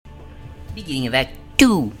Beginning of Act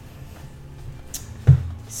 2.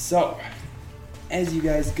 So, as you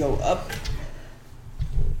guys go up,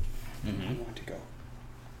 I want to go.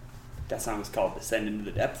 That song was called Descend into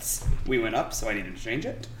the Depths. We went up, so I needed to change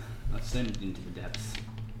it. Ascend into the depths.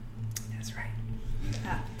 That's right.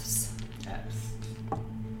 Apps. Depths.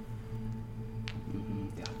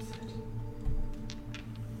 The opposite.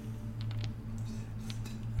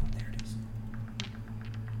 Oh, there it is.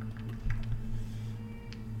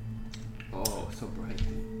 Oh, so bright.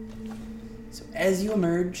 So as you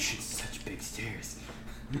emerge, Such big stairs.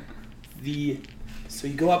 so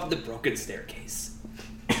you go up the broken staircase,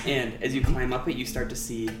 and as you climb up it, you start to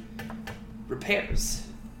see repairs.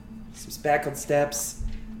 Some spackled steps,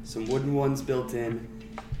 some wooden ones built in,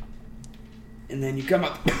 and then you come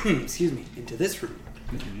up, excuse me, into this room,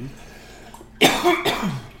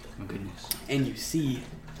 Oh goodness. and you see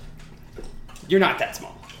you're not that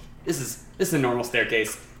small. This is a normal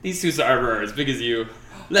staircase. These suits of armor are as big as you.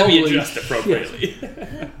 Let me Holy adjust appropriately.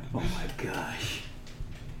 Oh my gosh.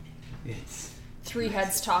 It's 3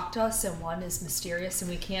 heads talk to us and 1 is mysterious and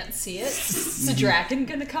we can't see it. Is a dragon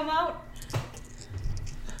gonna come out?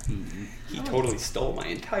 He totally stole my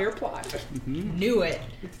entire plot. Knew it.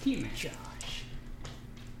 it's team Josh.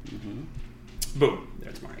 Boom.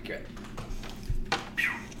 There's more accurate.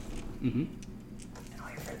 Mm-hmm. And all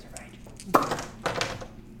your friends are right.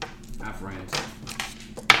 Half rams.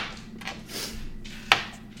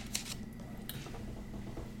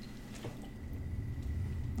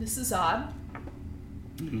 This is odd.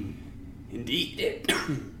 Indeed.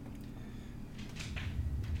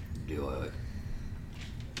 Do I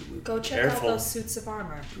Go check Careful. out those suits of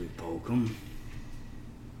armor. do we poke them?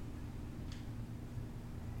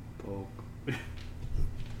 Poke.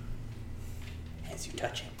 As you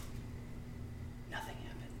touch it, nothing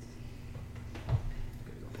happens.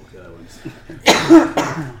 Gotta go poke the other ones.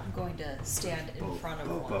 I'm going to stand in front of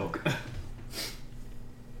Poke, one. poke.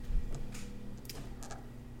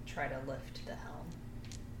 Try to lift the helm.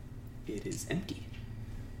 It is empty.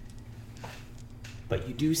 But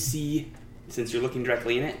you do see, since you're looking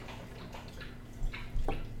directly in it,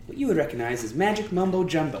 what you would recognize as magic mumbo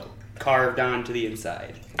jumbo carved onto the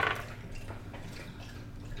inside.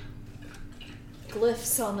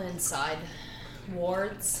 Glyphs on the inside.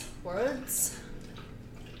 Words.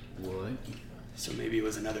 What? So maybe it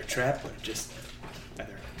was another trap, but it just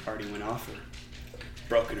either already went off or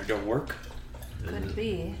broken or don't work. Could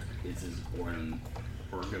be. This is ornament.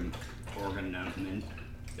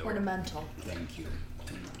 Ornamental. Thank you.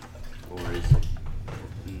 Or is it?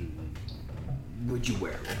 Would you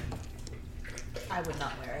wear it? I would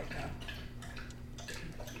not wear it, no.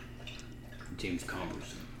 James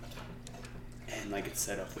Converse. And like it's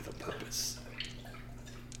set up with a purpose.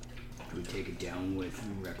 Do we take it down with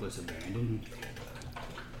reckless abandon?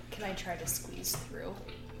 Can I try to squeeze through?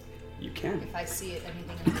 You can. If I see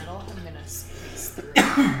anything in the middle, I'm gonna squeeze through.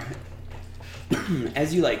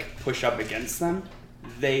 As you like push up against them,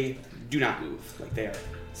 they do not move. Like they are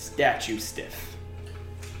statue stiff.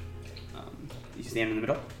 You stand in the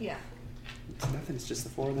middle. Yeah. It's nothing. It's just the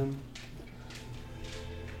 4 of them.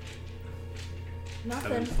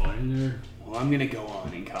 Nothing. Having fun in there? Well, I'm gonna go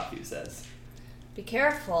on. And Kafu says, Be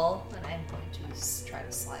careful, and I'm going to try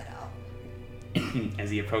to slide out. as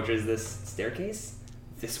he approaches this staircase,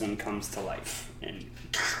 this one comes to life, and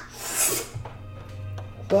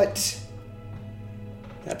but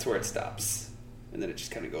that's where it stops, and then it just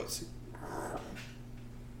kind of goes.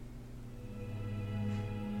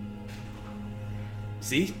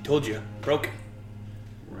 See, told you, broken.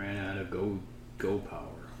 Ran out of go power.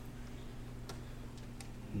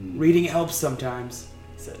 Reading helps sometimes,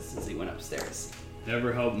 he says as he went upstairs.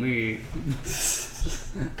 Never helped me.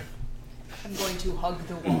 I'm going to hug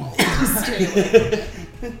the wall to stay away.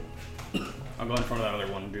 I'll go in front of that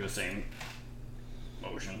other one and do the same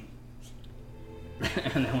motion.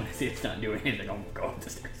 And then when I see it's not doing anything, I'll go up the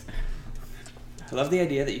stairs. I love the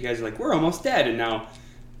idea that you guys are like, we're almost dead, and now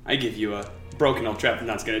I give you a broken old trap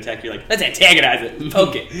that's going to attack you. Like, let's antagonize it.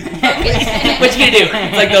 Poke it. What you gonna do?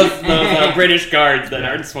 It's like those British guards that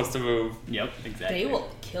aren't supposed to move. Yep, exactly. They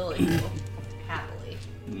will kill you happily.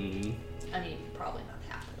 Mm-hmm. I mean, probably not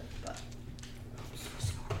happily, but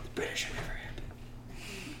The British are never happy.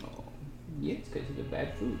 Oh. Yeah, it's because of the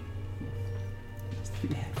bad food. It's the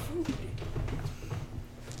bad food.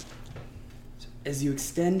 So as you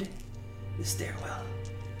extend the stairwell,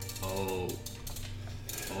 Oh.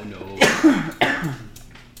 Oh no.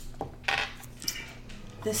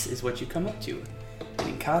 this is what you come up to.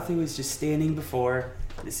 And Kathu is just standing before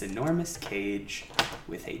this enormous cage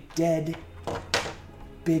with a dead,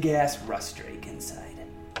 big-ass rust drake inside.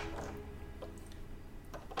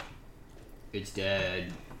 It's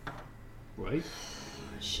dead. Right?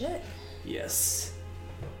 Shit. Yes.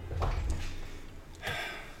 What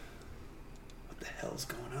the hell's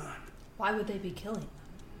going on? Why would they be killing them?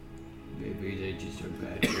 Maybe they just are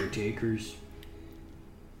bad caretakers.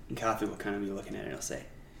 And Kathy will kind of be looking at it and he'll say,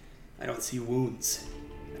 I don't see wounds.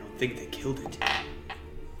 I don't think they killed it.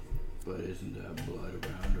 But isn't that blood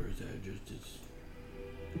around, or is that just its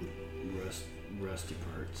rusty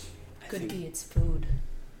parts? Could be its food.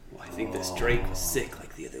 Well, I think this Drake was sick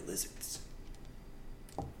like the other lizards.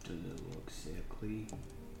 Does it look sickly?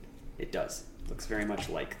 It does. It looks very much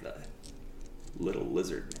like the little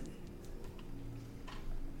lizard men.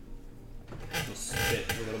 We'll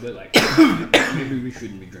spit a little bit like, maybe we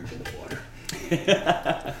shouldn't be drinking the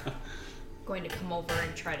water. Going to come over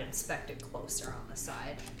and try to inspect it closer on the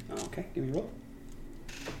side. Okay, give me a roll.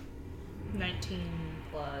 19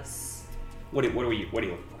 plus. What are you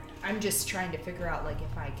looking for? I'm just trying to figure out like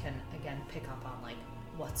if I can again pick up on like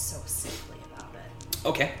what's so sickly about it.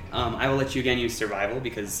 Okay, I will let you again use survival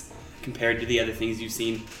because compared to the other things you've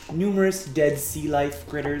seen, numerous dead sea life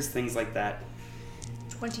critters, things like that.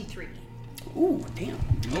 23. Ooh, damn.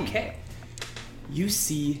 Okay. You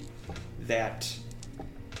see that. How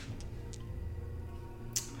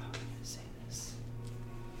am I gonna say this?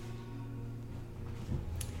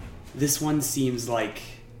 This one seems like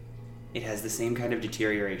it has the same kind of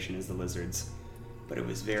deterioration as the lizards, but it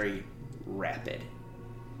was very rapid.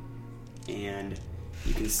 And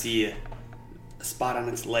you can see a spot on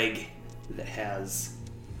its leg that has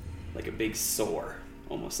like a big sore,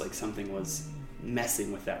 almost like something was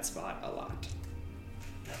messing with that spot a lot.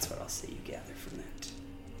 That's what I'll say you gather from that.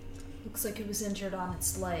 Looks like it was injured on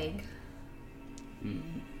its leg.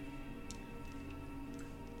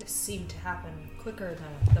 This seemed to happen quicker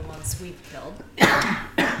than the ones we've killed.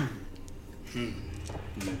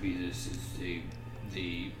 Maybe this is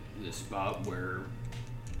the spot where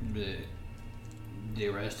the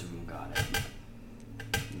rest of them got it.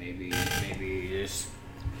 Maybe this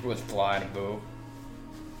was flying about,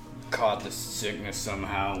 caught the sickness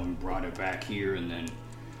somehow and brought it back here, and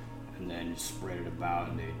then spread it about,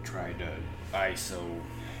 and they tried to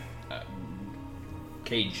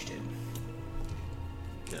caged it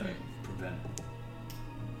to prevent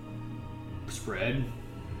spread.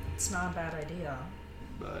 It's not a bad idea.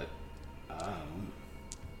 But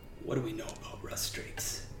What do we know about rust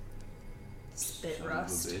streaks? Spit son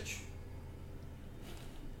rust. of a bitch.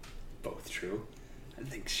 Both true. I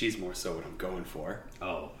think she's more so what I'm going for.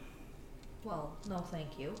 Oh, Well, no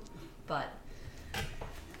thank you. But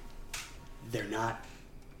They're not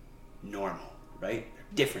normal, right? They're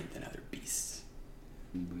different than other beasts.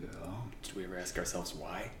 yeah, Did we ever ask ourselves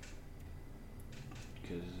why?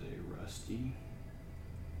 because they're rusty.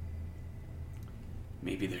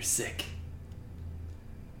 Maybe they're sick.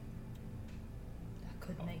 that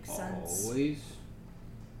could make sense. Always.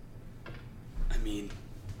 I mean,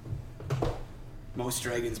 most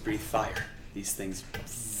dragons breathe fire. These things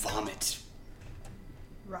vomit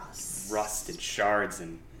rust and shards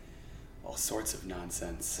and all sorts of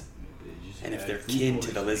nonsense. They just And if had they're food kin to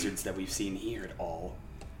the poisoning. lizards that we've seen here at all,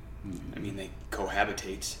 I mean, they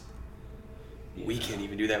cohabitate. We Yeah. can't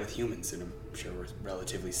even do that with humans, and I'm sure we're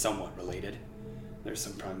relatively somewhat related. There's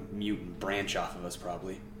some mutant branch off of us,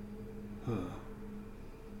 probably. Huh.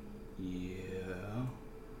 Yeah.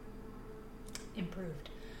 Improved.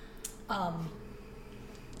 I'm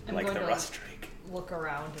Like going the to rust drake. look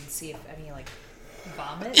around and see if any like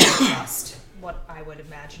vomit or rust, what I would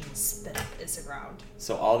imagine is spit up is around.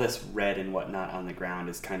 So all this red and whatnot on the ground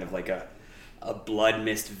is kind of like a blood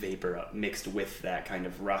mist vapor mixed with that kind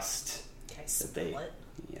of rust. Can I That smell it?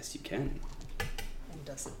 Yes, you can. And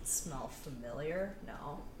does it smell familiar?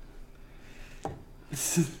 No.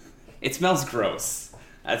 It smells gross.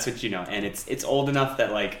 That's what you know. And it's old enough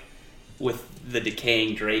that, like, with the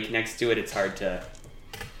decaying drake next to it, it's hard to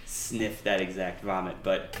sniff that exact vomit.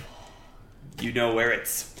 But you know where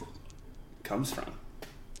it's comes from.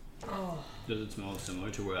 Oh. Does it smell similar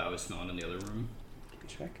to what I was smelling in the other room?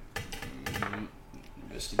 Check.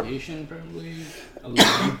 Investigation, probably.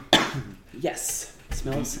 11. Yes,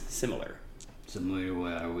 smells similar. Similar to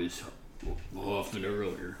what I was huffing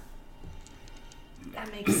earlier.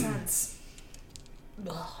 That makes sense.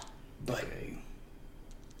 Ugh. But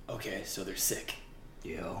okay, so they're sick.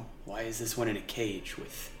 Yeah. Why is this one in a cage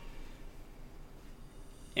with?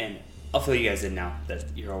 And I'll fill you guys in now that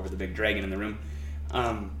you're over the big dragon in the room.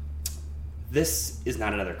 This is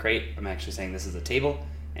not another crate. I'm actually saying this is a table,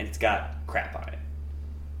 and it's got crap on it.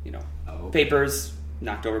 You know, Okay. papers,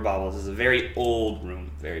 knocked over bottles. This is a very old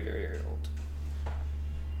room. Very, very, very old.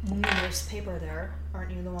 There's paper there.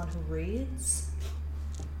 Aren't you the one who reads?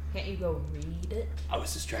 Can't you go read it? I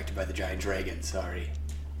was distracted by the giant dragon, sorry.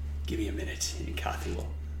 Give me a minute, and Kathy will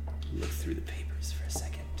look through the papers for a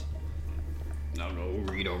second. I'll go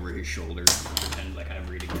read over his shoulder. Pretend like I'm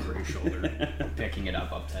reading over his shoulder. Picking it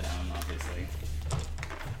up upside down, obviously.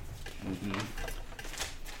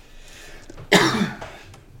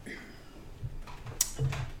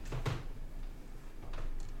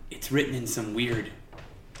 It's written in some weird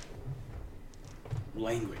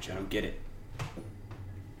language. I don't get it.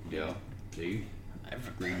 Yeah, see?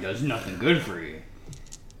 Read does nothing good for you.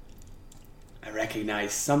 I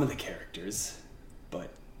recognize some of the characters,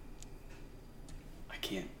 but I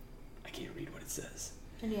can't read what it says.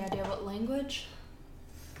 Any idea what language?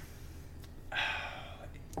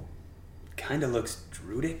 Kind of looks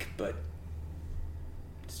Druidic, but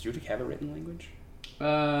does Druidic have a written language?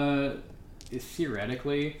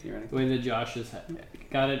 Theoretically, the way that Josh has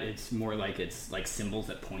got it, it's more like it's like symbols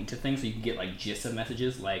that point to things, so you can get like gist of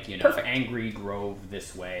messages, like, you know, Perfect. angry grove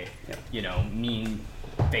this way, Yep. you know, mean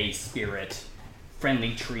face spirit,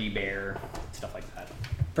 friendly tree bear, stuff like that.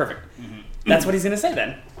 Perfect. That's what he's gonna say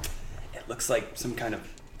then. It looks like some kind of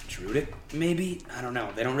Druidic, maybe? I don't know.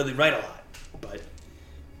 They don't really write a lot, but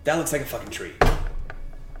that looks like a fucking tree.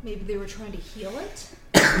 Maybe they were trying to heal it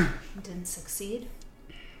and didn't succeed.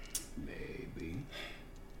 Maybe.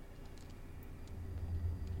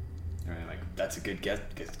 Alright, like, That's a good guess.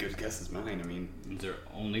 Good guess is mine. I mean, is there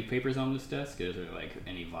only papers on this desk? Is there like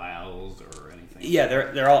any vials or anything? yeah,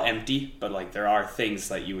 they're all empty, but like there are things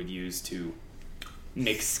that you would use to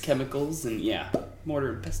mix chemicals and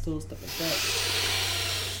mortar and pestle, stuff like that.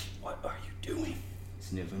 What are you doing?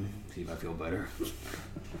 Sniffing, see if I feel better.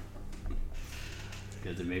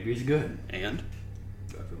 Because it maybe it's good. And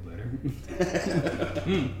Do I feel better?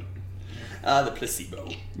 the placebo.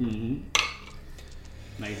 Mm-hmm.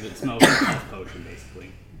 Like if it smells like a potion,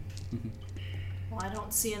 basically. Well, I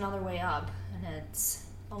don't see another way up, and it's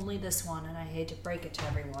only this one, and I hate to break it to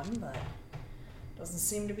everyone, but it doesn't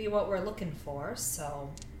seem to be what we're looking for, so...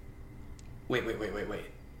 Wait.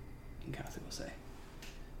 And Kathy will say,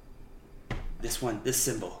 this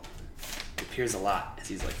symbol appears a lot as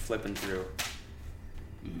he's like flipping through.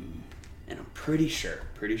 And I'm pretty sure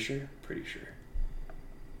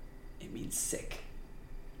it means sick.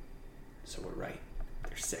 So we're right.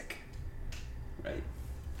 They're sick. Right?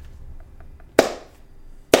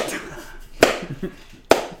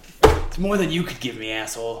 It's more than you could give me,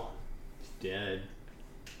 asshole. Dead.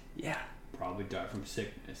 Yeah. Probably died from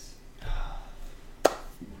sickness.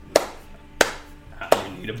 I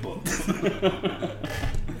need a book.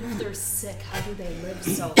 If they're sick, how do they live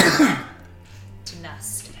so long to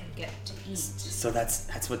nest and get to eat? So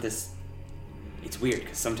that's what this... It's weird,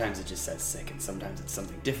 because sometimes it just says sick, and sometimes it's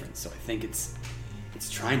something different. So I think it's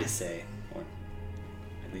trying to say, or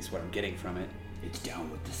at least what I'm getting from it, It's down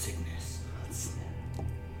with the sickness.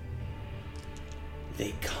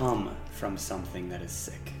 they come from something that is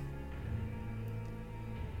sick.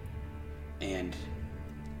 And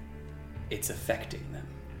it's affecting them.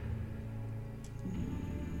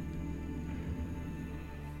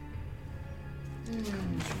 Comes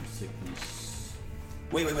from sickness.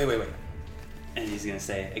 Wait. And he's going to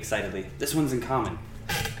say, excitedly, this one's in common.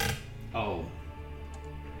 Oh.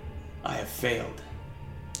 I have failed.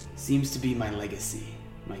 Seems to be my legacy,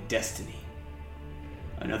 my destiny.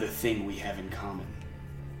 Another thing we have in common.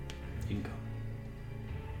 Income.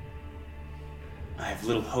 I have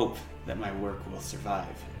little hope that my work will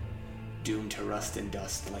survive, doomed to rust and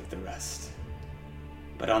dust like the rest.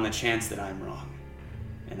 But on the chance that I'm wrong,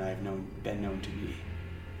 and I have been known to be,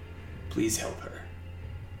 please help her.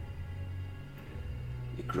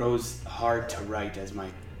 It grows hard to write as my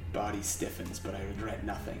body stiffens, but I regret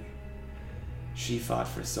nothing. She fought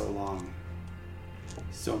for so long,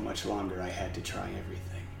 so much longer I had to try everything.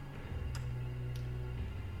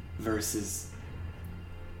 Versus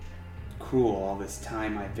cruel, all this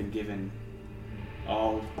time I've been given,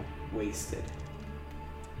 all wasted.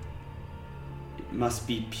 It must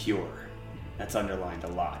be pure. That's underlined a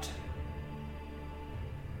lot.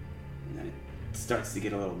 And then it starts to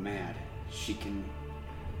get a little mad. She can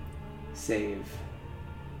save.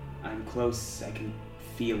 I'm close, I can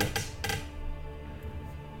feel it.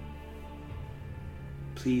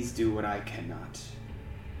 Please do what I cannot.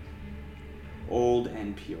 Old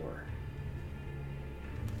and pure.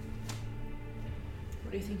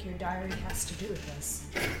 What do you think your diary has to do with this?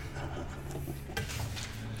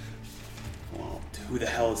 Well, who the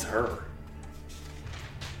hell is her?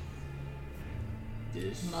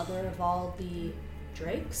 This. Mother of all the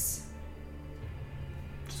drakes?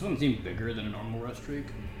 Does this one seem bigger than a normal rust drake?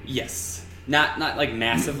 Yes. Not like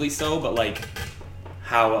massively so, but like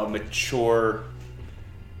how a mature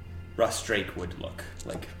rust drake would look.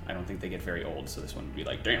 Like, I don't think they get very old, so this one would be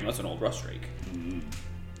like, damn, that's an old rust drake. Mm-hmm.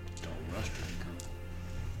 Old rust drake,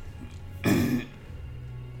 huh?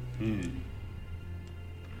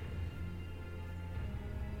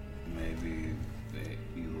 Maybe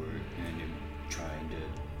you were kind of trying to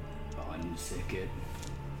unsick it.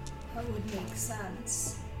 That would make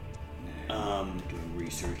sense. Doing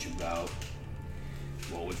research about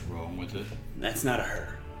what was wrong with it. That's not a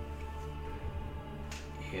her.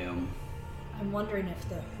 Him. I'm wondering if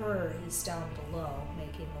the her is down below,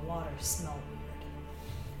 making the water smell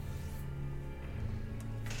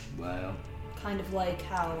weird. Well, Kind of like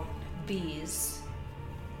how bees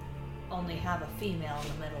only have a female in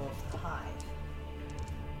the middle of the hive.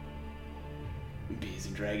 Bees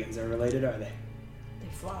and dragons are related, are they? They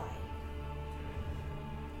fly.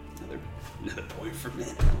 Another point for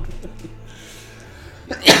men.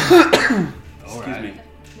 all Excuse right. me.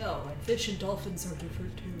 No, and fish and dolphins are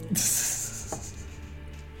different too.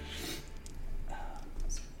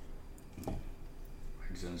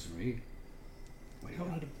 Makes sense to me. You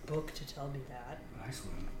don't need a book to tell me that. Nice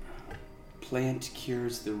one. Plant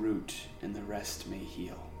cures the root, and the rest may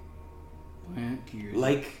heal. Plant cures.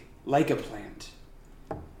 Like a plant.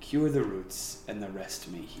 Cure the roots, and the rest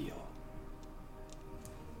may heal.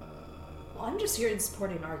 Well, I'm just hearing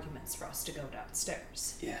supporting arguments for us to go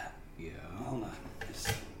downstairs. Yeah. Yeah. Hold on.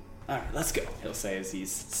 Alright, let's go, he'll say as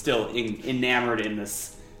he's still enamored in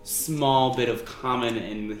this small bit of common,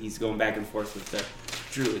 and he's going back and forth with the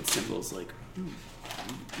druid symbols like,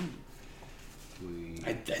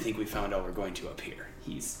 I think we found out we're going to up here.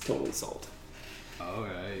 He's totally sold. All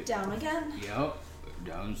right. Down again? Yep.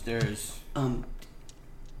 Downstairs.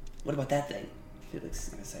 What about that thing? Felix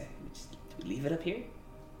is gonna say, do we leave it up here?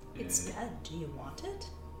 It's dead. Do you want it?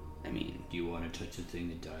 I mean, Do you want to touch the thing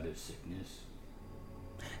that died of sickness?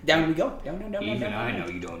 down we go. Down. Even I know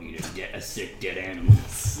you don't eat a sick dead animal.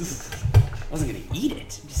 I wasn't gonna eat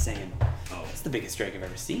it. I'm just saying. Oh. It's the biggest drake I've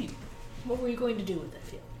ever seen. What were you going to do with it,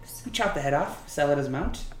 Felix? We chop the head off, sell it as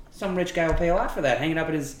mount. Some rich guy will pay a lot for that. Hang it up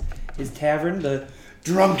at his tavern, the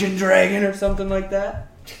Drunken Dragon or something like that.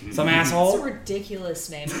 Some It's a asshole. ridiculous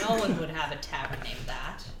name. No one would have a tavern named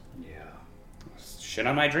that. Yeah. Shit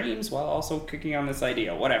on my dreams while also kicking on this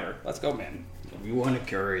idea. Whatever. Let's go, man. If you want to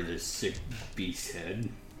carry this sick beast's head,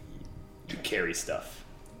 You carry stuff.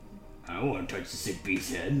 I don't want to touch the sick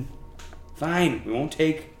beast's head. Fine. We won't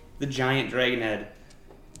take the giant dragon head.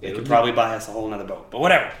 It It'll could probably buy us a whole nother boat. But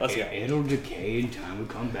whatever. Let's go. It'll decay in time. Will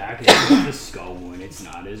come back and get the skull when it's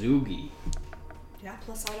not as oogie. Yeah,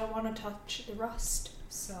 plus I don't want to touch the rust,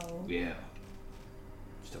 so... Yeah.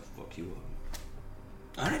 Stuff fuck you up.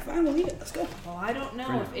 Alright, fine. We'll eat it. Let's go. Well, I don't know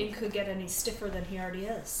Fair if Ink could get any stiffer than he already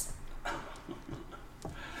is.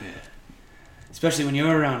 Yeah. Especially when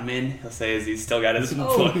you're around, Min. He'll say as he's still got his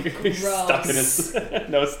Oh, book gross. stuck in his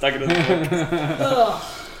nose stuck in his book. Ugh.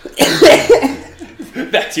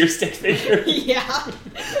 That's your stick figure. Yeah.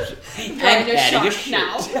 I'm Kind of adding a shocked shirt.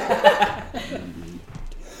 now.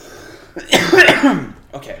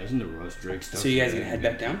 Okay. Doesn't the rust drake stuff? So you guys gonna make head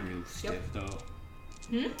back you down? Real stiff though.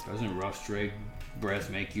 Hmm? Doesn't rust drake breath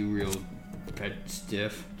make you real pet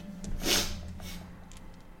stiff?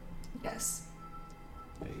 Yes.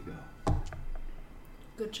 There you go.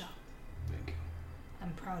 Good job. Thank you.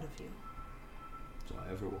 I'm proud of you. That's all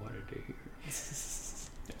I ever wanted to hear.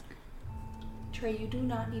 Trey, you do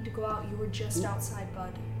not need to go out. You were just outside,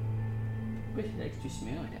 bud. But he likes to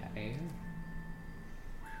smell that air.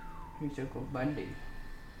 He's a good bundy.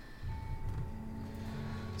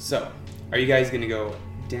 So, are you guys gonna go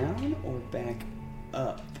down or back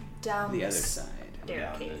up Down the other this side?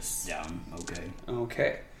 staircase. Down. Okay.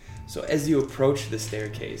 Okay. So as you approach the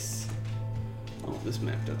staircase, oh, this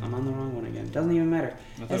map does, I'm on the wrong one again. Doesn't even matter.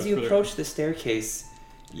 I thought As it you was approach the staircase,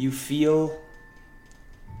 you feel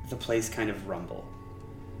the place kind of rumble,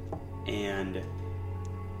 and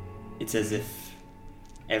it's as if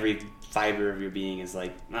every fiber of your being is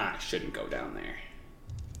like, I shouldn't go down there.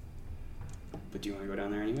 But do you want to go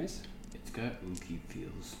down there anyways? It's got ooky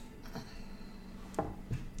feels.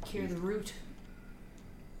 Cure the root.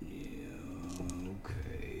 Yeah,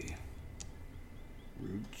 okay.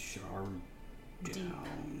 Root shard Deep.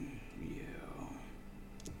 down. Yeah.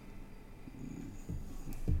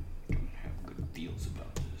 Don't have good feels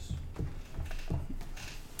about this.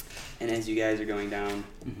 And as you guys are going down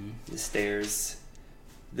Mm-hmm. the stairs,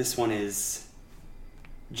 this one is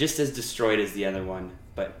just as destroyed as the other one,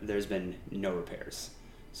 but there's been no repairs.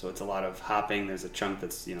 So it's a lot of hopping. There's a chunk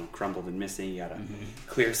that's, crumbled and missing. You gotta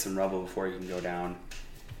clear some rubble before you can go down.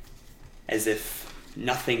 As if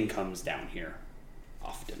nothing comes down here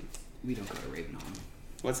often. We don't got a raven on.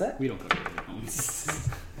 What's that? We don't got a raven on.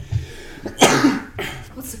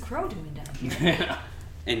 crow doing down here?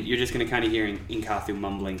 And you're just going to kind of hear Inkathu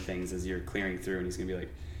mumbling things as you're clearing through, and he's going to be like,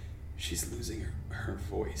 she's losing her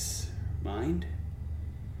voice. Mind?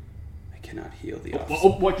 I cannot heal the officer.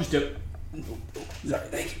 Watch your step. Sorry,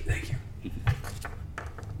 thank you.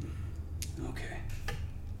 Okay.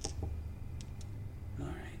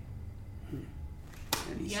 Alright.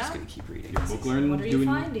 And he's just going to keep reading. Your book learning, What are you doing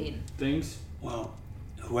finding? things? Well,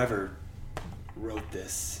 whoever wrote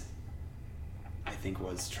this, I think,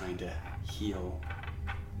 was trying to heal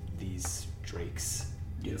these drakes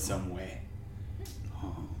in some way.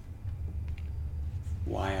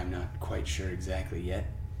 Why, I'm not quite sure exactly yet.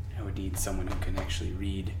 I would need someone who can actually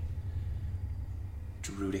read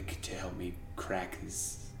Druidic to help me crack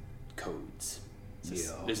his codes. You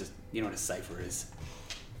know what a cipher is?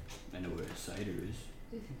 I know what a cider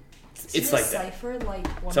is. It's like that. Cipher, like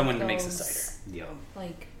one Someone of those, makes a cider. Yeah.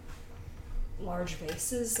 like large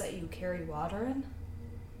vases that you carry water in.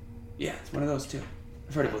 Yeah, it's one of those too.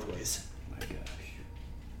 I've heard it both ways. My gosh.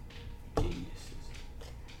 Geniuses.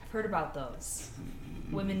 I've heard about those.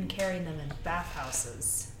 Women carrying them in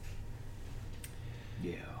bathhouses.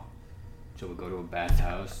 Yeah. So we go to a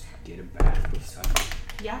bathhouse, get a bath with cider.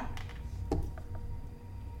 Yeah.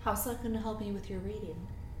 How's that going to help you with your reading?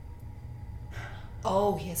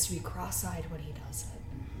 Oh, he has to be cross-eyed when he does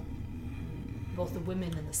it. Both the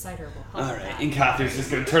women and the cider will help. All with right, that. and Cother's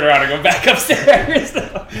just gonna turn around and go back upstairs.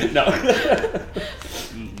 No.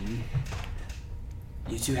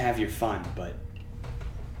 You two have your fun, but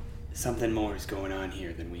something more is going on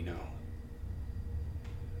here than we know.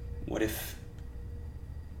 What if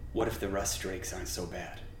the rust drakes aren't so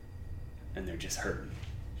bad, and they're just hurting?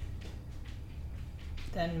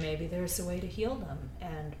 Then maybe there's a way to heal them.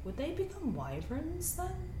 And would they become wyverns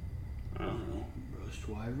then? I don't know. Rust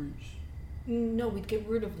wyverns? No, we'd get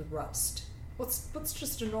rid of the rust. What's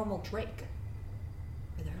just a normal drake?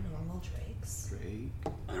 Are there normal drakes? Drake?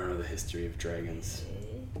 I don't know the history of dragons.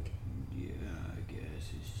 Yeah, I guess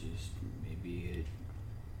it's just maybe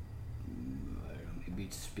I don't know, maybe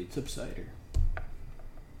it spits up cider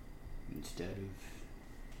instead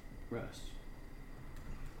of rust.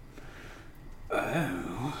 I don't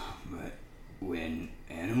know, but when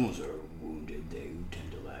animals are wounded, they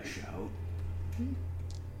tend to lash out.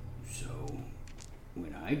 So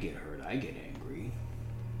when I get hurt, I get angry.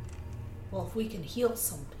 Well, if we can heal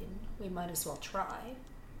something, we might as well try.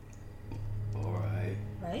 Alright.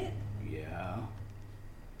 Right? Yeah.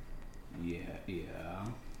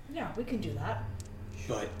 Yeah, we can do that.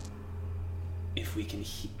 But if we can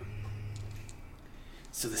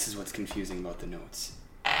so this is what's confusing about the notes.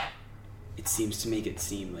 It seems to make it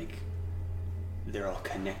seem like they're all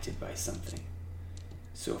connected by something.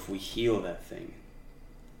 So if we heal that thing,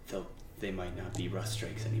 they might not be rust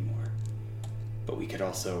drakes anymore. But we could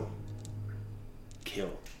also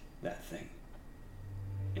kill that thing,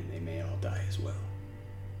 and they may all die as well.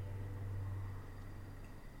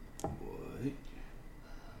 What?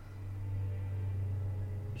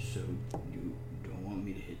 So you don't want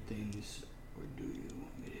me to hit things, or do you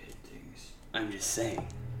want me to hit things? I'm just saying.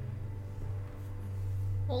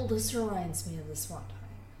 Well, this reminds me of this one time.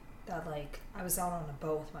 That, I was out on a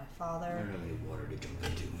boat with my I father. don't have any water to jump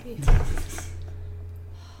into.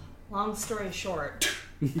 Long story short,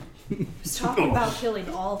 he was talking about killing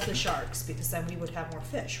all of the sharks because then we would have more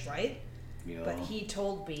fish, right? Yeah. But he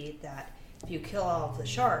told me that if you kill all of the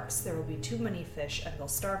sharks, there will be too many fish and they'll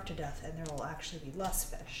starve to death and there will actually be less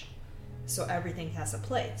fish. So everything has a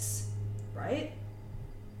place, right?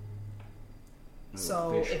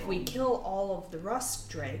 So if we kill all of the rust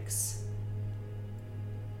drakes,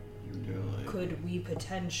 could we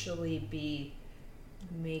potentially be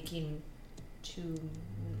making too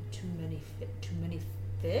many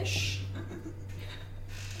fish?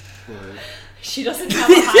 What? She doesn't have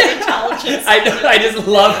a high intelligence. I just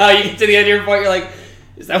love how you get to the end of your point. You're like,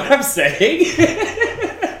 is that what I'm saying?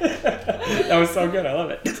 That was so good. I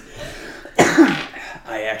love it.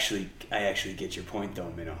 I actually get your point,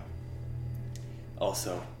 though, Minnow.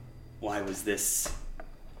 Also, why was this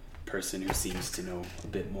person who seems to know a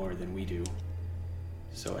bit more than we do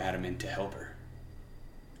so adamant to help her?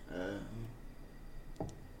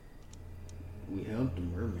 We helped the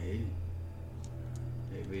mermaid.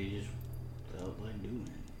 Maybe he just felt like doing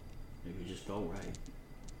it. Maybe it just felt right.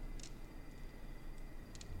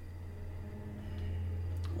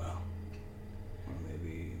 Well, Or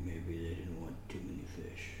maybe they didn't want too many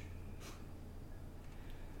fish.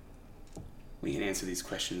 we can answer these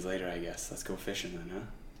questions later, I guess. Let's go fishing then, huh?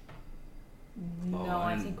 No,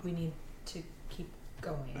 I think we need to keep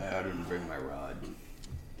going. I didn't bring my rod.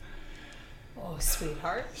 Oh,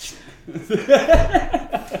 sweetheart.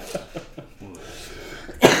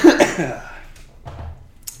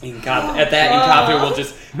 And Krator will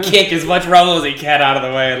just kick as much rubble as he can out of the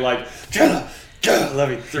way and like, let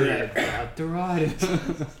me through it. Got the rod.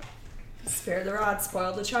 Spare the rod,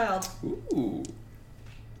 spoil the child. Ooh.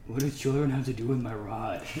 What do children have to do with my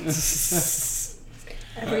rod?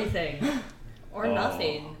 Everything. Or Oh.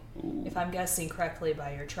 nothing. Ooh. If I'm guessing correctly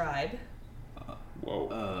by your tribe.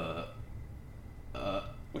 Whoa.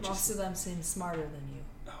 Most of them seem smarter than you.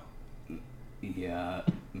 Yeah,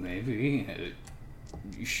 maybe.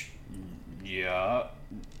 Yeah.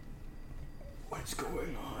 What's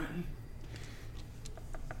going on?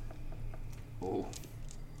 Oh.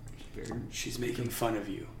 She's making fun of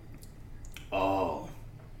you. Oh.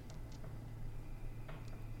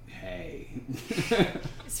 Hey.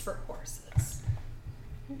 It's for horses.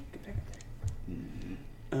 Get back up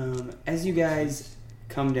there. As you guys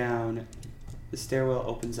come down, the stairwell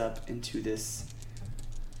opens up into this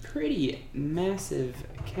pretty massive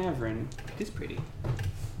cavern. It is pretty.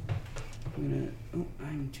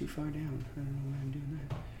 I'm too far down. I don't know why I'm doing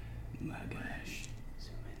that. My gosh.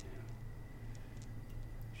 Zoom in.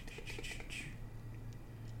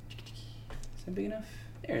 Is that big enough?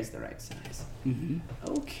 There's the right size. Mm-hmm.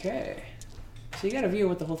 Okay. So you got a view of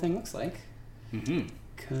what the whole thing looks like. Mm-hmm.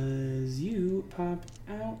 Because you pop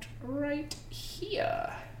out right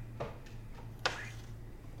here.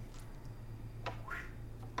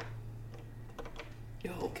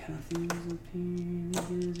 Yo. Kathy's up here. You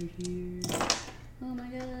guys are here. Oh my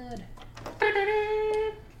god.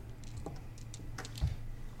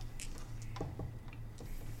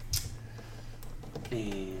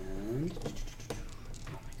 And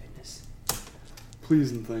oh my goodness.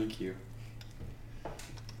 Please and thank you.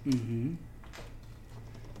 Mm-hmm.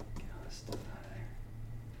 Get all this stuff out of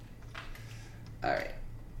there. Alright.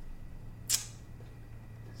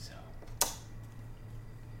 So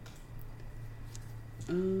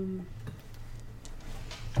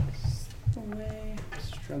the way I'm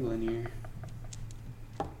struggling here.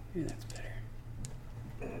 Maybe that's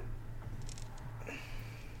better.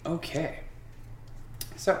 Okay.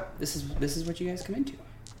 So this is what you guys come into.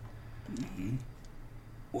 Mm-hmm.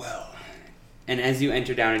 Well, and as you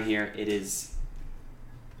enter down in here, it is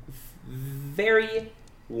very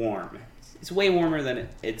warm. It's way warmer than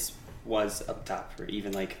it was up top, or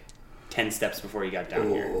even like 10 steps before you got down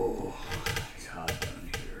here. Oh, it's hot down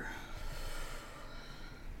here.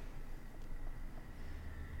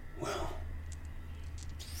 Well,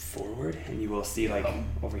 forward, and you will see like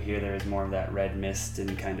over here there is more of that red mist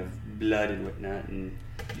and kind of blood and whatnot, and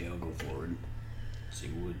Yeah, I'll go forward. See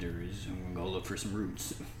what there is. I'm gonna go look for some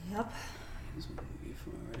roots. Yep. just move you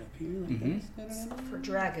forward up here like this. For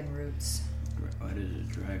dragon roots. What does a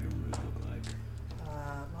dragon root look like? A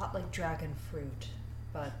lot like dragon fruit,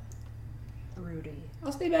 but rooty.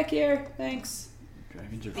 I'll stay back here. Thanks.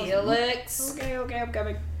 Dragons are Felix! Okay, I'm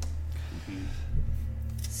coming. Mhm.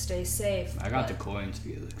 Stay safe. I got the coins,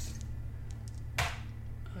 Felix.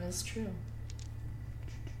 That's true.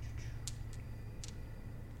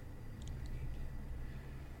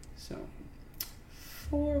 So,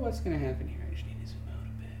 for what's going to happen here, I just need to zoom out a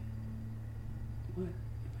bit. What am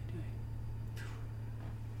I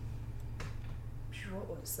doing?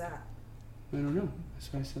 What was that? I don't know.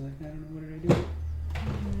 That's why I said like, I don't know. What did I do?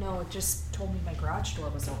 No, it just told me my garage door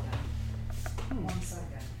was open. Oh. 1 second.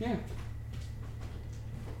 Yeah.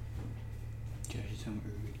 Can you tell me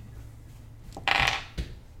where we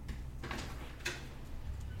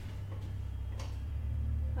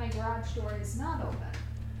My garage door is not open.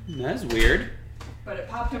 That's weird. But it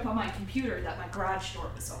popped up on my computer that my garage door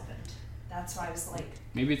was opened. That's why I was like,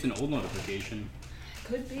 Maybe it's an old notification.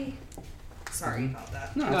 could be. Sorry about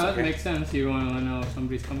that. No, No, that's that okay. makes sense. You want to know if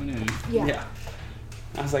somebody's coming in. Yeah.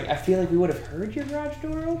 I was like, I feel like we would have heard your garage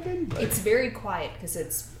door open, but It's very quiet because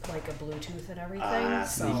it's like a Bluetooth and everything.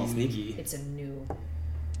 So sneaky. it's a new.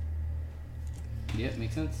 Yeah,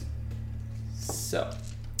 makes sense. So,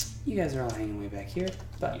 you guys are all hanging way back here,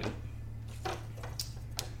 but Yep.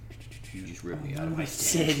 You just ripped me out of Oh, my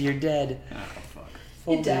Sid, stand. you're dead. Oh, fuck.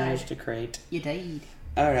 Full You died. damage to crate. You died.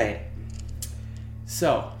 All right.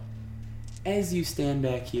 So, as you stand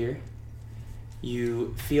back here,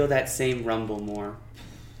 you feel that same rumble more.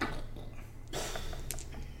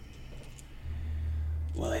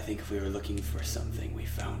 Well, I think if we were looking for something, we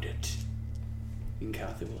found it. And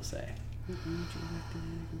Kathy will say.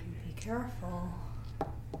 Be careful.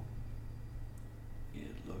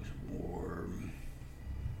 It looks warm.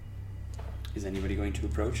 Is anybody going to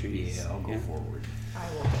approach? Or Yeah, I'll go forward. I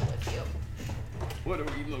will go with you. What are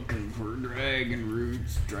we looking for? Dragon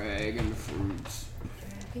roots, dragon fruits.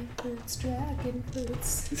 Dragon fruits, dragon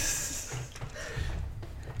fruits.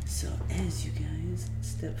 So as you guys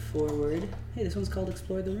step forward, hey, this one's called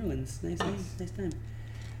Explore the Ruins. Nice time.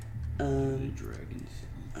 The dragons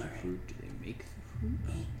eat all right. fruit. Do they make the fruit?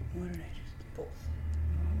 Oh, what did I just do? Both.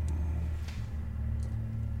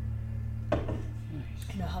 Nice.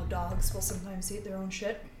 You know how dogs will sometimes eat their own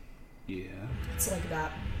shit? Yeah. It's like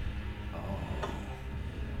that. Oh.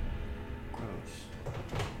 Gross.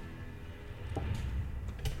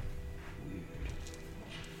 Weird.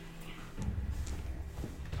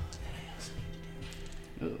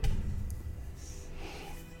 Oh.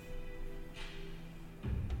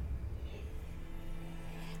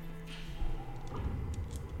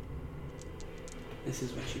 This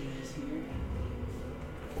is what you guys hear.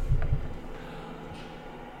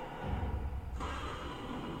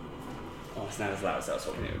 Oh, it's not as loud as I was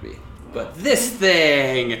hoping it would be. But this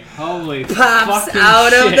thing Holy pops fucking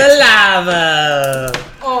out shit. of the lava.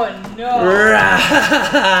 Oh no! Rawr.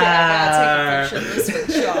 Okay, I gotta take a picture of this with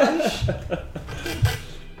Josh.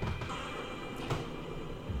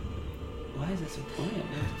 Why is it so quiet?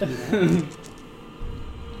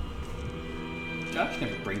 Josh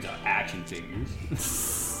never brings out action figures.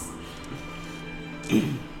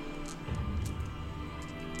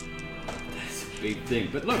 That's a big thing.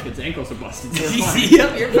 But look, its ankles are busted. So we're fine.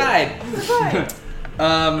 Yep, you're fine.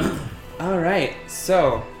 Fine. All right.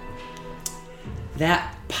 So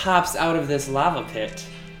that pops out of this lava pit,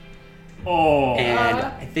 Oh. and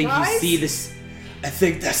I think you guys? see this. I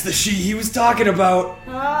think that's the she he was talking about.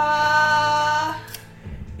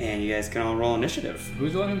 And you guys can all roll initiative.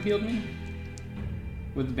 Who's the one who healed me?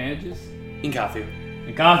 With the bandages? Inkathu.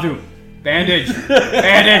 Nikathu! Bandage!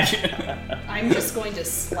 Bandage! I'm just going to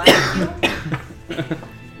slap you,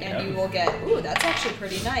 and you will get. Ooh, that's actually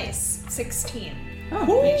pretty nice. 16.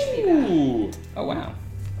 HP back. Ooh. Oh, wow.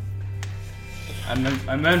 I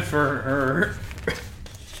meant for her.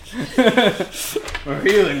 For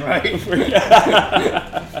healing, right?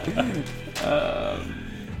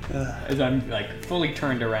 As I'm like fully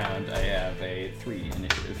turned around, I have a 3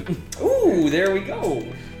 initiative. Ooh, there we go.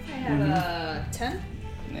 I have a 10.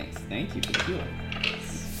 Nice, thank you for the healing.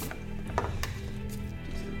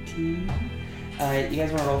 You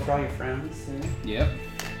guys want to roll for all your friends? Yep.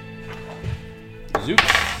 Zoop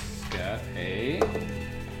got a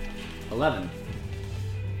 11.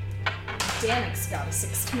 Danik's got a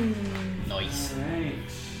 16. Nice. Alright.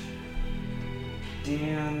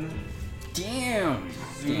 Dan. Damn.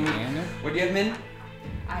 Dan. What do you have, Min?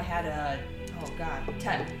 I had a. Oh god,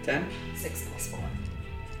 10. 10. 6 plus 4.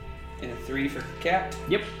 And a 3 for Cap.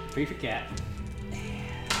 Yep. 3 for cat.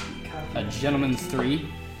 A gentleman's 3.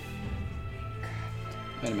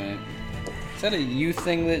 Wait a minute. Is that a youth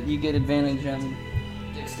thing that you get advantage on?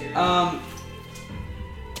 Dexterity?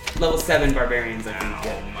 Level 7 barbarians. I don't know.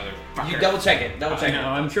 Motherfucker. You double check it. Double check No, it.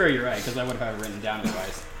 I'm sure you're right, because I would have it written down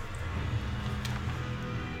otherwise.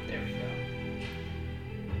 There we go.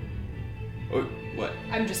 Oh, what?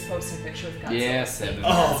 I'm just posting a picture with Godzilla. Yeah, 7.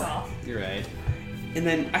 That's all. You're right. And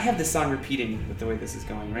then I have this song repeating with the way this is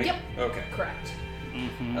going, right? Yep. Okay. Correct.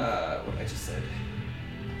 Mm-hmm. What I just said.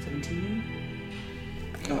 17?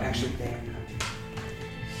 Oh, actually, they're not.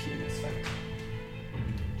 Here, that's fine.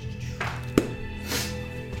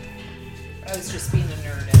 I was just being a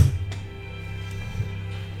nerd.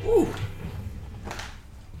 Ooh.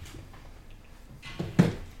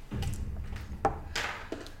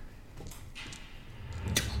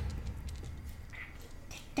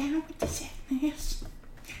 Down with the sickness.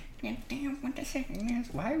 Get down with the sickness.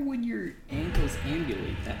 Why would your ankles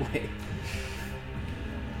ambulate that way?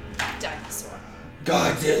 Dinosaur.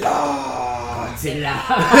 Godzilla!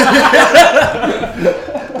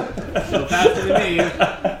 So faster than me.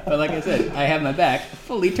 But like I said, I have my back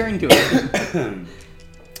fully turned to it.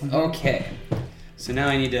 Okay. So now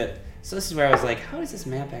I need to... So this is where I was like, how is this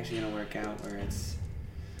map actually going to work out where it's...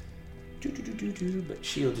 But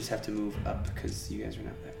she'll just have to move up because you guys are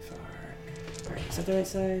not that far. Alright, is that the right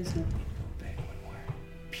size? No. Go back one more.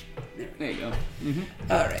 There you go.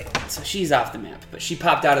 Mm-hmm. Alright, so she's off the map, but she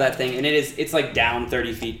popped out of that thing, and it's like down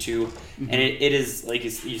 30 feet too, and it is, like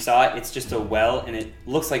you saw it, it's just a well, and it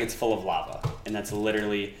looks like it's full of lava, and that's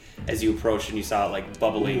literally, as you approached and you saw it like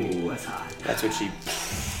bubbling, Ooh, that's hot. that's what she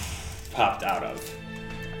popped out of,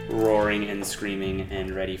 roaring and screaming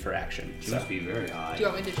and ready for action. She So, must be very hot. Do you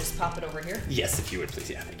want me to just pop it over here? yes, if you would please,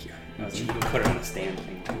 yeah, thank you. You can put her on a stand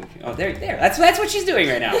thing too. Oh, there. That's what she's doing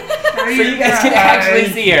right now. So you guys can actually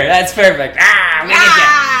see her. That's perfect. I'm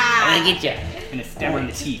gonna get you. I'm gonna stab her in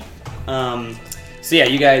the teeth. So yeah,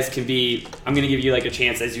 you guys can be. I'm gonna give you like a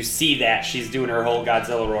chance as you see that she's doing her whole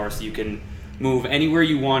Godzilla roar, so you can move anywhere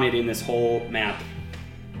you wanted in this whole map.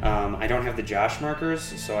 I don't have the Josh markers,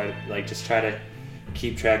 so I like just try to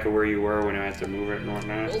keep track of where you were when I have to move it and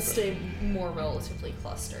whatnot. We'll stay more relatively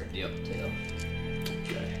clustered. Yep. Too.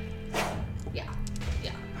 Good. Yeah.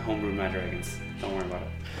 Homebrew my dragons. Don't worry about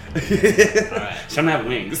it. Alright. She don't have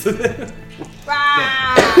wings.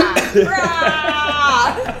 Rah!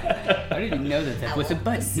 I didn't know that was a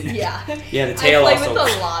button. Yeah. Yeah, the tail I play also.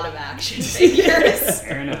 with a lot of action figures.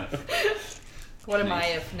 Fair enough. What am I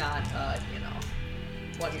if not,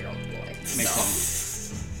 1-year-old boy? Makes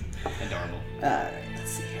sense. Adorable.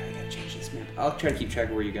 Let's see here. I gotta change this map. I'll try to keep track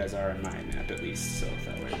of where you guys are on my map at least, so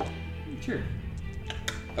that way. Sure.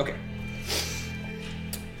 Okay.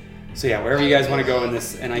 So yeah, wherever you guys want to go in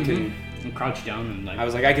this, and I can. And crouch down and I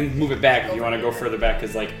was like, I can move it back if you want to go further back,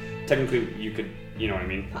 because like technically you could, you know what I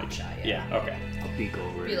mean? Pop Like, shot, yeah. Okay. I'll peek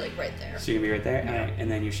over. Be like right there. So you can be right there, Yeah. Alright, and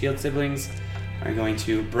then your shield siblings are going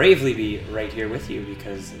to bravely be right here with you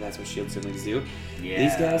because that's what shield siblings do. Yeah,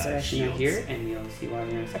 These guys are actually not shields. here, and you'll see why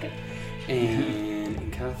in a second. And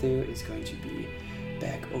Nkathu is going to be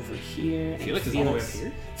back over here. and Felix is all the way up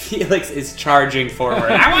here? Felix is charging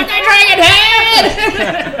forward. I want the dragon head!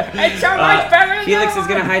 It's so much better. Felix is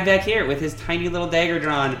gonna hide back here with his tiny little dagger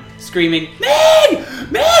drawn, screaming, "Man!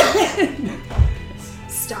 Man!"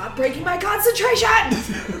 Stop breaking my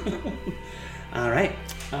concentration! All right,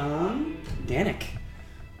 Danik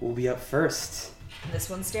will be up first. This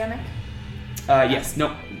one's Danik. Yes,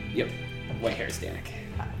 no, yep, white hair is Danik.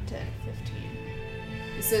 5, 10,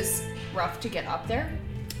 15. Is this rough to get up there?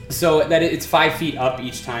 So that it's 5 feet up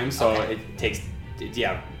each time, so Okay. it takes,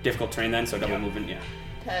 difficult terrain then, so double movement, yeah.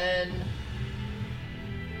 10.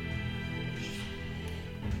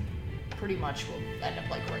 Pretty much will end up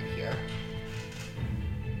like right here.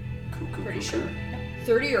 Cool. Pretty sure.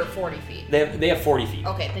 30 or 40 feet? They have 40 feet,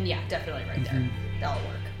 Okay, then yeah, definitely right there. That'll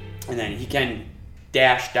work. and then he can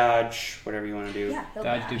dash, dodge, whatever you want to do. Yeah, he'll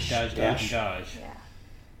Dodge, dash. dodge, Dash. dodge. Yeah.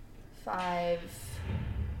 5,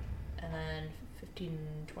 and then 15,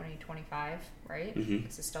 20, 25, right? Mhm.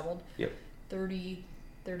 This is doubled. Yep. 30,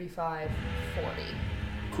 35, 40.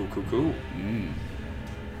 Cool. Mm.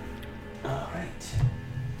 Alright.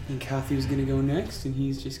 And Kathu's gonna go next, and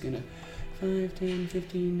he's just gonna 5, 10,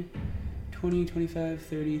 15, 20, 25,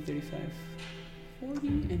 30, 35, 40,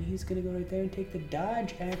 and he's gonna go right there and take the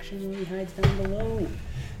dodge action while he hides down below.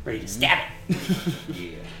 Ready to stab it.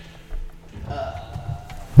 Yeah.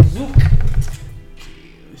 Zook.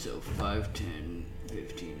 So 5, 10,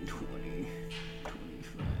 15, 20,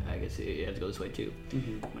 25. I guess you have to go this way too.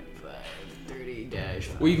 25, 30, dash.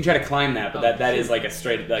 Well, you can try to climb that, but Oh, that is sure. like a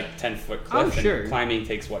straight, like 10-foot cliff. Oh, sure. And climbing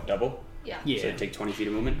takes what, double? Yeah. Yeah. So it'd take 20 feet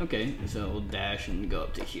of movement. Okay, so we'll dash and go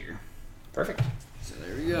up to here. Perfect. So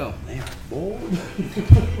there we go. They are bold.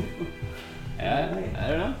 I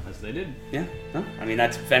don't know. That's what they did. Yeah. Huh? I mean,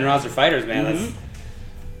 that's Fenrir's are fighters, man. That's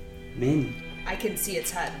Min. I can see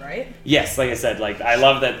its head, right? Yes, like I said, like I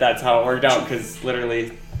love that that's how it worked out because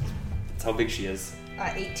literally that's how big she is.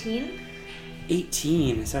 18.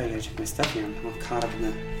 18. Sorry, I gotta check my stuff here. I'm all caught up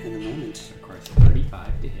in the moment. Of course,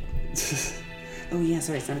 35 to hit. Oh yeah,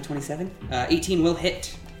 sorry, it's not a 27. 18 will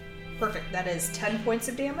hit. Perfect. That is 10 points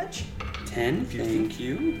of damage. 10. Thank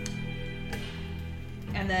you.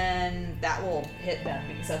 And then that will hit them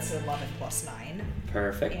because that's 11 plus 9.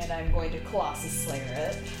 Perfect. And I'm going to Colossus Slayer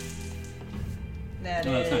it. That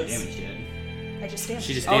No, is. that's not damaged yet. I just damaged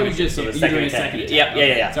She just it. Oh, you damaged just it, so you're the second doing a attack. second attack. Yep,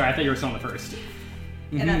 Okay. yeah. Sorry, I thought you were still on the first.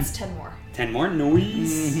 And that's 10 more. 10 more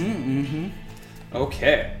noise.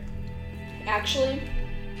 Okay. Actually,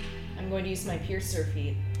 I'm going to use my Piercer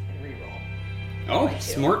feat and reroll. Oh, My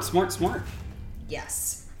two. smart.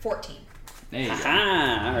 Yes. 14. There you go.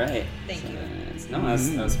 Aha, all right. Thank you. That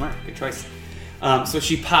was smart. Good choice. So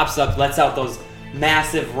she pops up, lets out those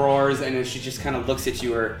massive roars, and then she just kind of looks at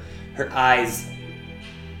you, her eyes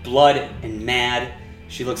blood and mad.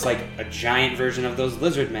 She looks like a giant version of those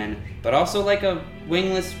lizard men, but also like a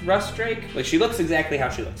wingless rust drake. Like she looks exactly how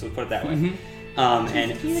she looks, let's put it that way.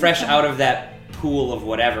 And fresh out of that pool of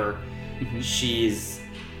whatever, she's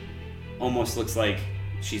almost looks like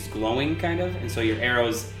she's glowing kind of, and so your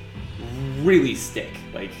arrows really stick,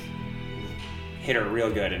 like hit her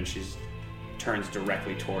real good, and she turns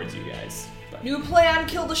directly towards you guys. But New plan,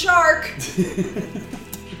 kill the shark!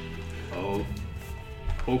 Oh.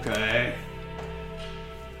 Okay.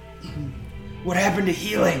 what happened to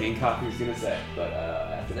healing? And Kaku's gonna say, but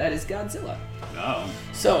after that is Godzilla. Oh.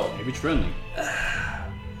 So Maybe it's friendly.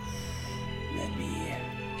 let me.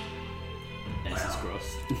 This is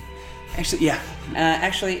gross. Actually, yeah.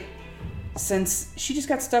 Actually, since she just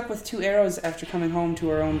got stuck with 2 arrows after coming home to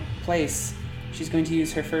her own place, she's going to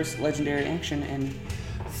use her first legendary action and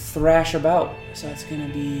thrash about. So it's gonna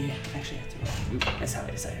be. Actually, I have to roll. That's how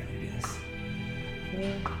I decided I'm gonna do this.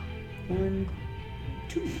 4, 1,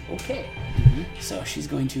 22. Okay. So she's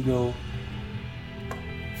going to go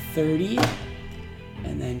 30,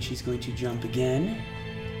 and then she's going to jump again,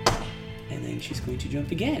 and then she's going to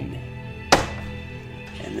jump again.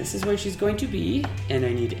 And this is where she's going to be, and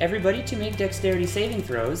I need everybody to make dexterity saving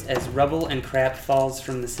throws as rubble and crap falls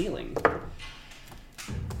from the ceiling.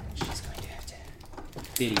 She's going to have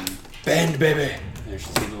to bend, baby. There,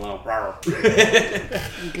 she's getting a little.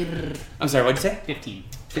 I'm sorry, what'd you say? 15.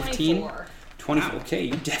 15? 24. Okay,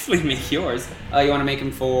 you definitely make yours. You want to make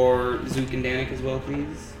them for Zook and Danik as well,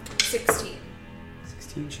 please? 16.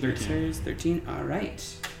 16, she makes hers. 13,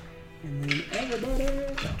 alright. And then everybody.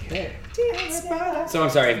 Okay. So I'm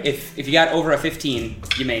sorry, if you got over a 15,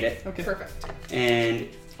 you made it. Okay. Perfect. And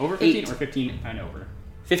Over 15 or 15 and over?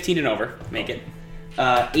 15 and over, make it.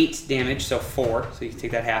 8 damage, so 4, so you can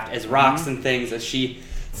take that half, as rocks and things, as she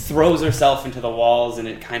throws herself into the walls and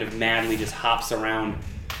it kind of madly just hops around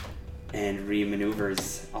and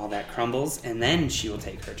re-maneuvers. All that crumbles, and then she will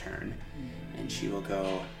take her turn. And she will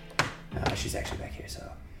go, she's actually back here,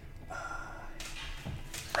 so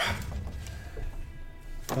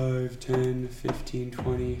 5, 10, 15,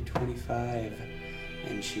 20, 25.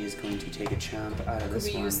 And she is going to take a chomp out of Could this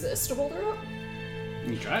we one. use this to hold her up?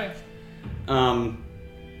 You try.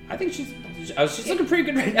 I think she's looking pretty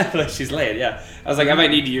good right now, but she's laying, yeah. I was like, I might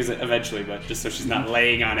need to use it eventually, but just so she's not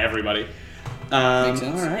laying on everybody. Makes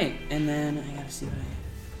sense. Alright, and then I gotta see what I...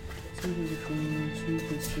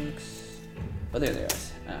 Oh, there they are.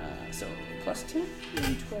 So, plus 10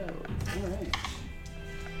 and 12. Alright.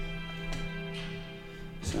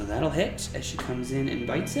 So that'll hit as she comes in and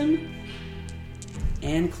bites him.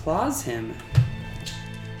 And claws him.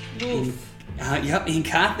 Oof. Yep,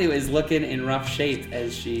 Inkathu is looking in rough shape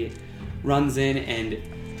as she runs in, and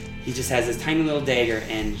he just has this tiny little dagger,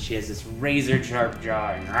 and she has this razor sharp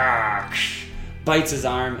jaw, and bites his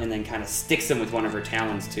arm, and then kind of sticks him with one of her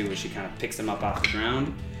talons too, as she kind of picks him up off the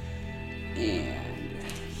ground.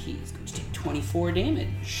 And he's going to take 24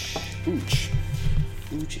 damage. Ooch.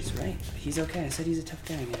 Ooch is right. He's okay. I said he's a tough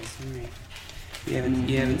guy, guys. All right. You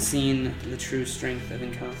haven't seen the true strength of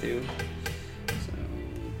Inkathu. So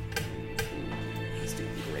he's doing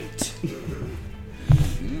great.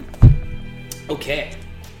 Okay.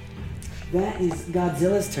 That is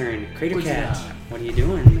Godzilla's turn. Krator Cat, what are you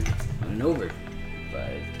doing? I'm over.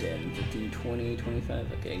 5, 10, 15, 20,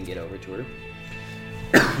 25. Okay, I can get over to her.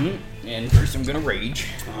 And first I'm gonna rage.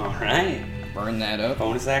 Alright. Burn that up.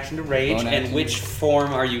 Bonus action to rage. Bonus And action. which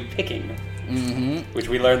form are you picking? Mm-hmm. Which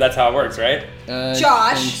we learned that's how it works, right?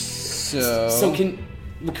 Josh! So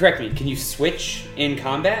correct me, can you switch in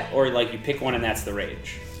combat? Or like you pick one and that's the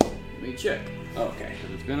rage? Let me check. Oh, okay.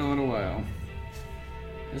 It's been a little while.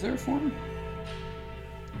 Is there a form?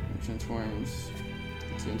 Transforms.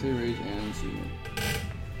 It's into rage and see.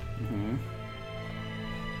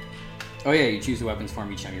 Oh yeah, you choose the weapons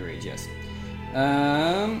form each time you rage, yes.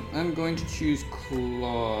 I'm going to choose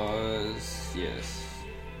claws. Yes.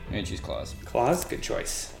 I'm gonna choose claws. Claws? Good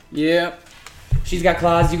choice. Yep. She's got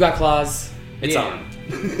claws, you got claws. It's Yeah. on.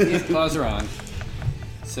 These claws are on.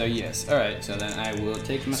 So yes. Alright, so then I will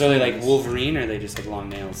take my... So are they like Wolverine or are they just like long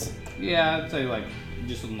nails? Yeah, I'd say like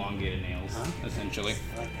just elongated nails, Huh? essentially.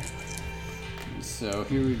 I like that. So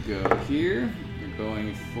here we go. Here we're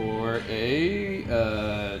going for a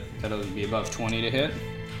that'll be above 20 to hit.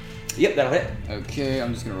 Yep, that'll hit. Okay,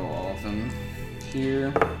 I'm just gonna roll all of them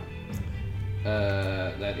here.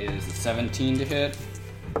 That is a 17 to hit,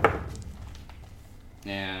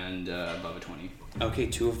 and above a 20. Okay,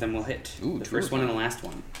 2 of them will hit. Ooh, the 2 first of one them. and the last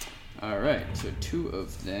one. All right, so 2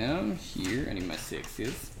 of them here. I need my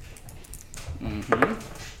 6s.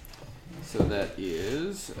 So that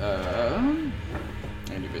is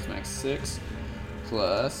Andy max 6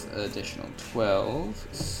 plus additional 12,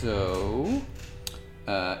 so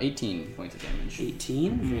 18 points of damage.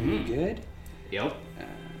 18, very good. Yep.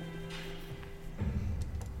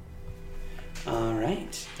 All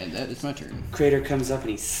right. And that is my turn. Krator comes up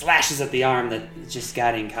and he slashes at the arm that just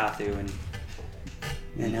got Inkathu, and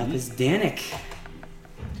then up is Danik.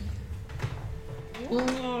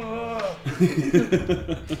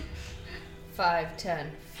 5,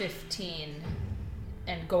 10, 15,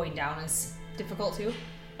 and going down is difficult too.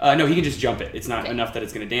 No, he can just jump it. It's not Okay. enough that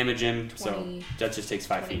it's going to damage him, 20, so that just takes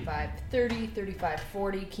 5 feet. 25, 30, 35,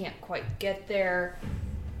 40. Can't quite get there,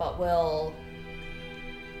 but will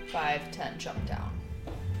 5, 10 jump down.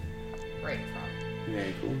 Right in front.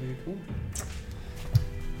 Very cool, very cool.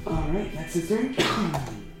 All right, that's his turn.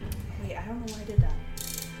 Wait, I don't know why I did that.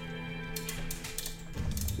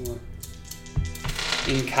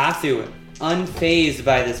 Inkathu, unfazed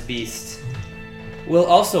by this beast, will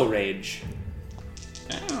also rage.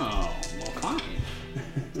 Oh, well, fine.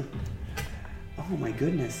 Oh my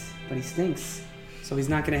goodness. But he stinks. So he's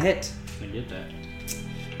not going to hit. I get that.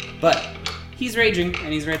 But he's raging,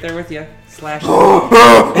 and he's right there with you. Slash.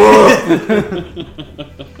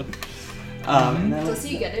 Does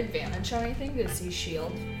he get advantage on anything? Does he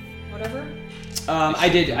shield? Whatever? I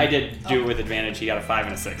did do it with advantage. He got a 5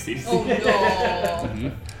 and a 6. Oh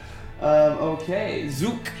no. Okay.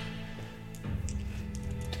 Zook.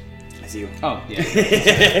 I see you. Oh, yeah.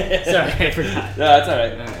 Sorry, I forgot. No, that's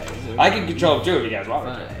alright. Alright, so I can control him too if you guys want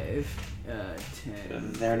me 5,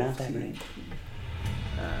 10. They're not that great.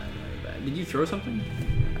 Did you throw something?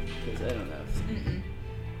 Because I don't know.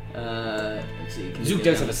 Let's see. Can Zook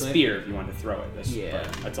does have a spear if you want to throw it. Yeah.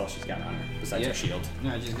 But that's all she's got on her, besides her shield.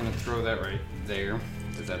 No, I'm just going to throw that right there.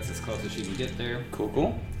 Because that's as close as she can get there.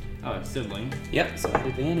 Cool. Oh, it's sibling. Yep, so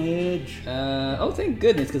advantage. Oh, thank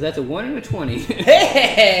goodness, because that's a 1 and a 20.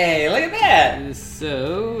 Hey, look at that.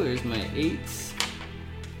 So, there's my 8s.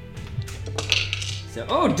 So,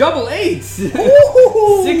 double 8s!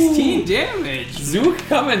 Ooh. 16 damage! Zook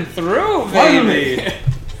coming through, baby.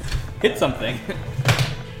 Hit something.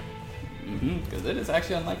 Because it is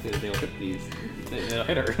actually unlikely that they'll hit these. They'll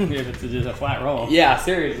hit her if it's just a flat roll. Yeah,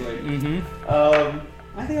 seriously. I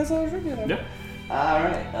think that's all I was thinking of. Yep.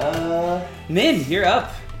 Alright, Min, you're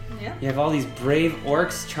up. Yeah. You have all these brave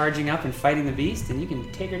orcs charging up and fighting the beast, and you can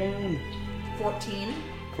take her down. 14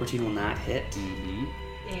 14 will not hit.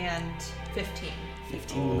 and 15.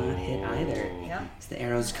 15 will not hit either. Yeah. So the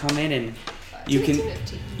arrows come in, and you can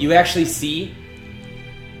 15. you actually see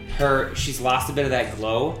her. She's lost a bit of that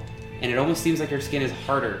glow, and it almost seems like her skin is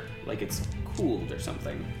harder, like it's cooled or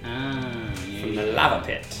something from the lava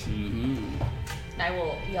pit. I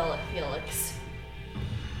will yell at Felix.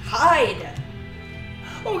 Hide!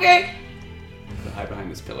 Okay. Hide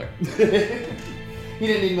behind this pillar. He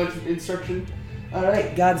didn't need much instruction. All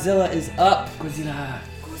right, Godzilla is up. Godzilla.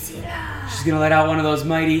 She's gonna let out one of those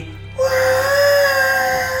mighty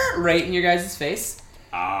right in your guys' face.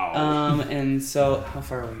 Ow. And so, how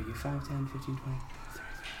far away are you? 5, 10, 15, 20, 30,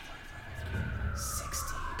 40,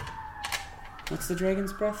 60. What's the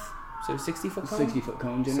dragon's breath? So 60-foot cone? 60-foot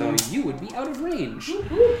cone, So generally. you would be out of range.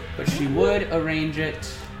 But she would arrange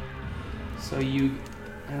it. So you...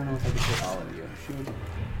 I don't know if I could hit all of you.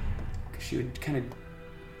 She would kind of...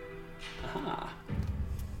 Aha.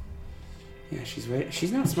 Yeah, she's right.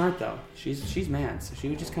 She's not smart, though. She's mad. So she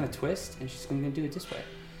would just kind of twist, and she's going to do it this way.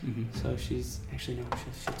 So she's... Actually, no.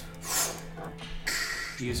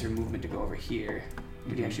 She'll use her movement to go over here.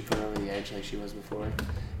 We actually put her over the edge like she was before.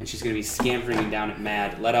 And she's going to be scampering down at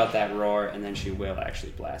Mad, let out that roar, and then she will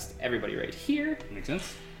actually blast everybody right here. Makes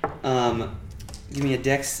sense. Give me a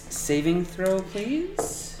dex saving throw,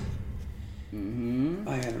 please. Oh,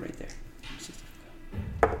 I have it right there.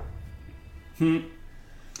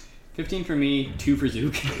 15 for me, 2 for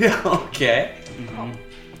Zook. Okay.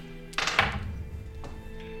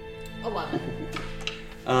 11.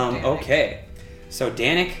 Okay. So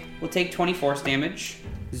Danik will take 20 force damage.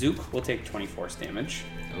 Zook will take 20 force damage.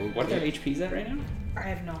 What are their HPs at right now? I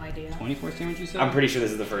have no idea. 24 damage, you said? I'm pretty sure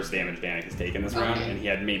this is the first damage Danik has taken this round, and he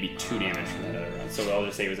had maybe 2 damage from that other round. So I'll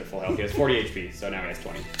just say he was at full health. He has 40 HP, so now he has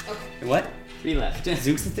 20. Okay. What? 3 left.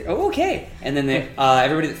 Zook's at okay. And then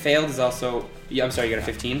everybody that failed is also... Yeah, I'm sorry, you got a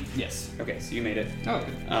 15? Yes. Okay, so you made it. Oh,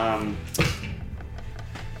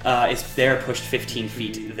 okay. They're pushed 15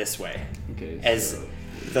 feet this way. Okay. As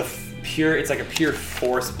so... it's like a pure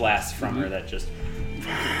force blast from her that just...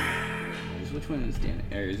 Which one is Dan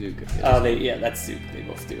or Zook? That's Zook. They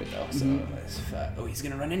both do it though. So, he's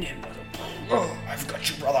gonna run into him. Oh, I've got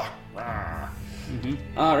you, brother.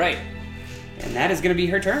 All right, and that is gonna be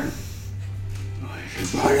her turn.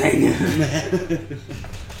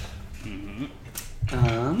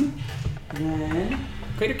 Then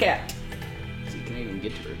Krator Cat. So you can't even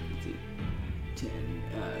get to her. Let's see. 10,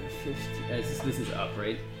 15. This is up,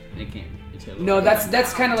 right? It can't. It's No,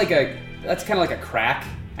 that's kind of like a crack.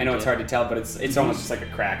 I know it's hard to tell, but it's almost just like a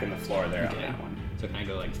crack in the floor there on that one. So can I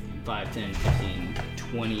go like 5, 10, 15,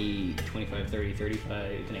 20, 25, 30,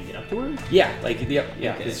 35? Can I get up to her? Yeah,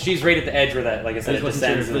 yeah. Okay. She's right at the edge where that, like I said, it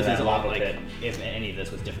descends into that lava like pit. if any of this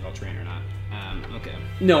was difficult terrain or not. Okay.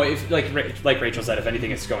 No, if like Rachel said, if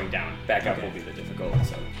anything is going down, back up will be the difficult.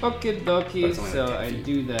 So. Okay, dokie. So like I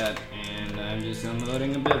do that, and I'm just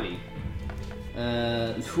unloading a bivvy.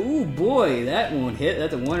 Oh boy, that won't hit.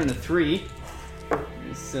 That's a 1 and a 3.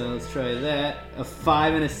 So let's try that. A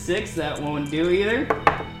 5 and a 6. That won't do either.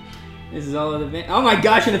 This is all of the. Oh my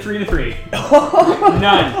gosh, and a 3 and a 3.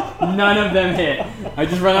 None of them hit. I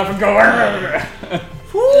just run off and go.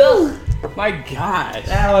 Woo! My gosh.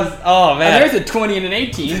 That was. Oh man. There's a 20 and an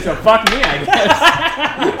 18. So fuck me, I guess.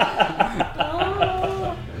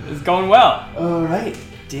 This is going well. All right,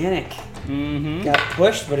 Danik Mm-hmm. got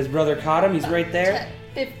pushed, but his brother caught him. He's right there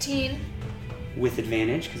 15. with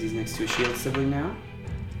advantage because he's next to a shield sibling now.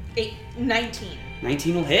 19.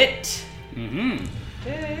 19 will hit. Mm-hmm.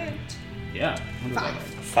 Hit. Yeah.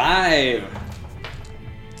 5.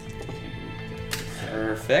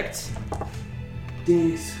 Perfect.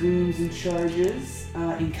 Danik screams and charges.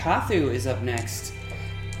 Inkathu is up next.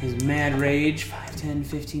 His mad rage, 5, 10,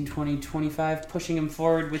 15, 20, 25, pushing him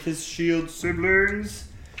forward with his shield siblings.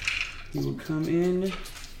 He will come in.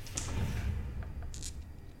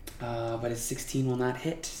 But his 16 will not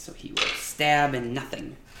hit, so he will stab and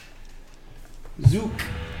nothing. Zook.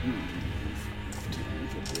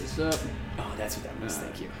 Put this up. Oh, that's what that was.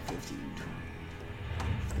 Thank you. 15,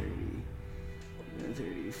 20, 30,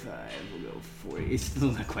 35. We'll go 40. It's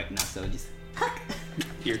still not quite enough, so just.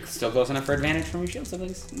 You're still close enough for advantage from your shield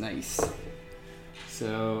siblings. Nice.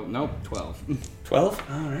 So, nope, 12.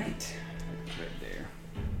 12? Alright. Right there.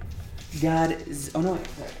 God is. Oh no, wait.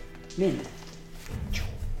 Sorry. Min.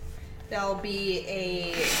 That'll be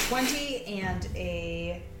a 20 and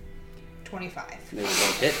a 25. They will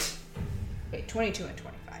both hit. Wait, 22 and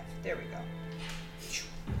 25. There we go.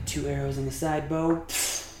 2 arrows in the side bow.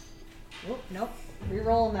 Whoop, nope.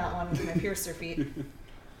 Rerolling that one with my piercer feet.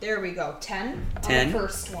 There we go. 10 on 10. the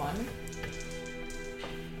first one.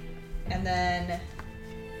 And then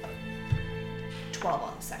 12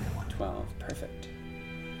 on the second one. 12. Perfect.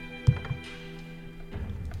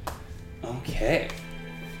 Okay.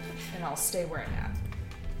 And I'll stay where I'm at.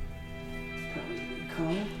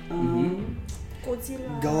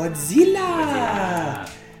 Godzilla.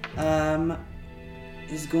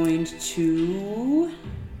 Is going to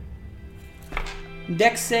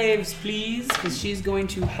deck saves, please, because she's going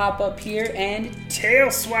to hop up here and tail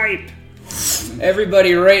swipe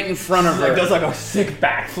everybody right in front of her. Like, does like a sick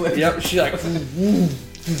backflip. Yep, she's like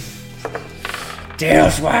tail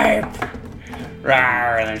swipe,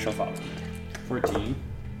 rawr, and then she'll fall. 14.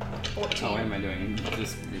 14. Oh, what am I doing?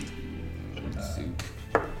 Just. 9.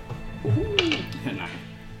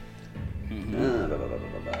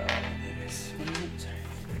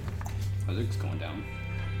 Oh, Luke's going down.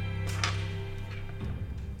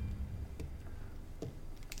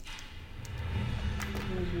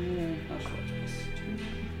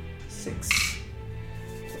 Six.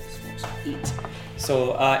 8.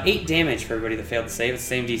 So 8 damage for everybody that failed to save. It's the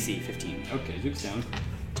same DC, 15. Okay, Luke's down.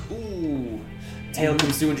 Ooh. Tail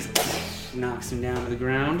comes through and just knocks him down to the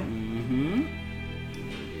ground. Mm-hmm.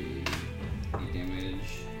 8 damage.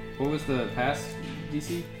 What was the pass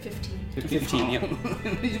DC? 15. 15, yep.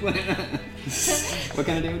 What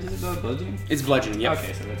kind of damage is it though? Bludgeoning? It's bludgeoning, yep.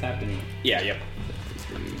 Okay, so it's happening. Yeah, yep.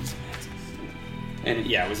 And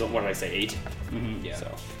yeah, it was, what did I say, 8? Mm-hmm, yeah.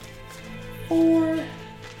 So 4.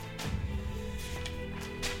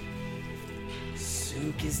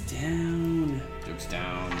 Zook is down. Luke's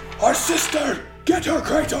down. Our sister! Get her,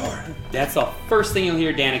 Krator! That's the first thing you'll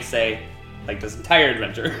hear Danik say, like this entire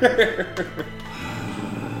adventure.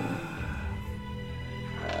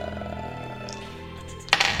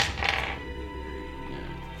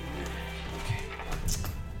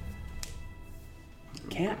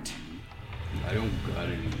 Can't. I don't got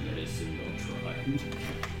any medicine, I'll try.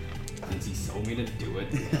 Since he told me to do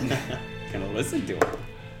it. Gonna listen to him.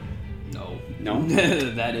 No. No?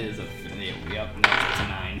 That is a... Yep, no, it's a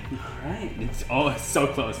 9. Alright. It's so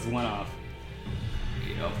close, it's 1 off.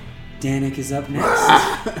 Yep. Danik is up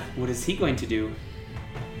next. What is he going to do?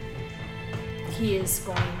 He is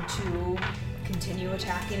going to continue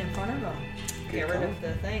attacking in front of him. Get rid call. of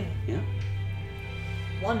the thing. Yeah.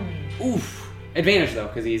 1. Oof. Advantage though,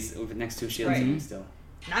 because he's next to a shield Right. still.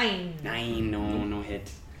 9. 9, no hit.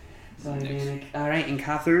 Sorry, Danik. Alright,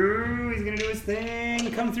 Inkathu, he's gonna do his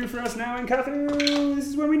thing. Come through for us now, Inkathu. This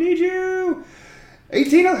is where we need you.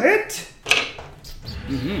 18 will hit.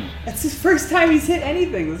 Mm-hmm. That's his first time he's hit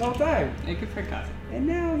anything this whole time. Hey, good for Krator. And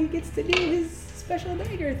now he gets to do his special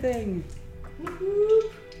dagger thing.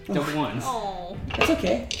 Double 1s. Oh. That's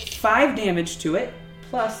okay. 5 damage to it,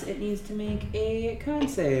 plus it needs to make a con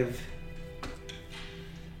save.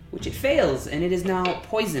 Which it fails, and it is now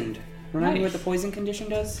poisoned. Remind me what the poison condition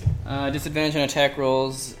does? Disadvantage on attack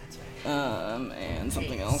rolls. And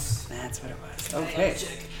something else. That's what it was. Okay.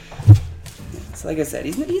 So like I said,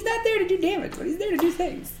 he's not there to do damage, but he's there to do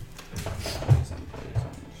things.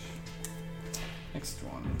 Next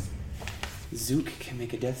one. Zook can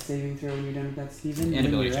make a death saving throw when you're done with that, Steven. And When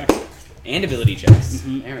ability you're checks. up. And ability checks.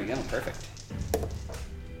 Mhm. There we go, perfect.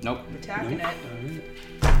 Nope. Attacking Nope. it.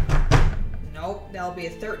 Nope. That'll be a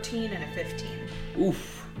 13 and a 15.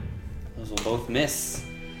 Oof. Those will both miss.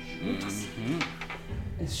 Mm-hmm.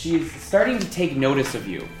 she's starting to take notice of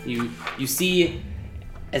you. You see,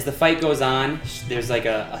 as the fight goes on, there's like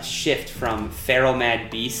a shift from feral mad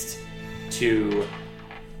beast to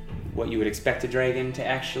what you would expect a dragon to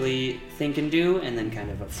actually think and do, and then kind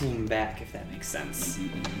of a boom back, if that makes sense.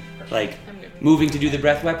 Like, moving to do the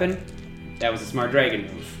breath weapon, that was a smart dragon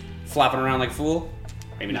move. Flopping around like a fool,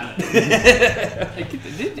 maybe not.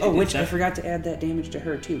 Which I forgot to add that damage to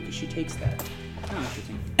her too, because she takes that. Oh,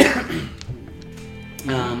 interesting.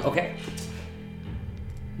 Okay.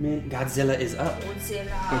 Godzilla is up. Godzilla.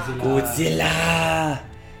 Godzilla!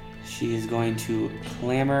 She is going to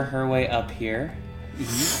clamber her way up here.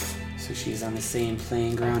 So she's on the same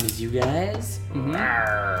playing ground as you guys.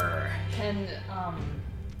 Can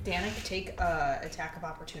Danik take attack of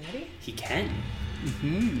opportunity? He can.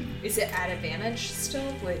 Is it at advantage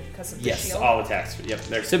still because of the Yes, shield? all attacks. Yep,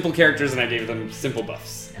 they're simple characters, and I gave them simple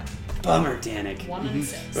buffs. No. Bummer, Danik. 1 and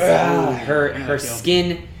 6. Her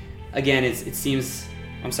skin, again, it seems.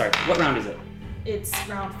 I'm sorry. What round is it? It's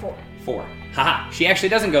round 4. 4. Haha. She actually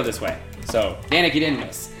doesn't go this way. So Danik, you didn't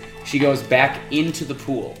miss. She goes back into the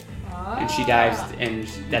pool, and she dives, and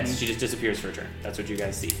she just disappears for a turn. That's what you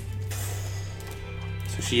guys see.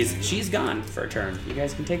 So she's gone for a turn. You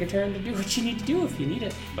guys can take a turn to do what you need to do if you need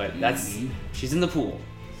it. But she's in the pool.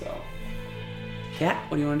 So, Kat,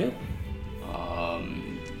 what do you want to do?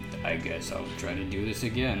 I guess I'll try to do this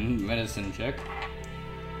again. Medicine check.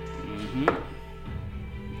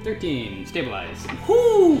 13. Stabilize.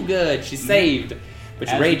 Whoo, good. She's saved. But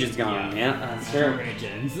your rage is gone. Yeah, that's true. Rage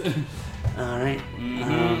ends. Alright.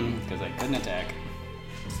 Because I couldn't attack.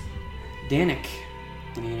 Danik,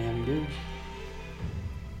 what are you going to have him do?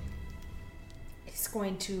 He's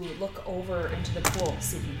going to look over into the pool,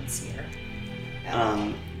 see if he can see her.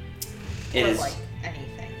 It or is, like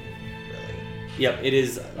anything, really. Yep, it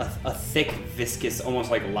is a thick, viscous, almost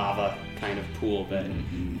like lava kind of pool that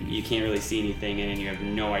you can't really see anything in, and you have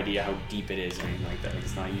no idea how deep it is or anything like that. Like,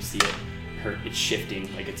 it's not, you see it, it's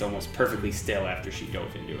shifting, like it's almost perfectly still after she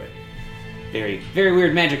dove into it. Very, very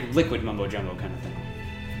weird magic liquid mumbo jumbo kind of thing.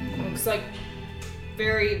 Looks like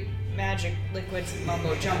very magic liquid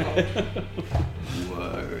mumbo jumbo.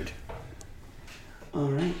 Word.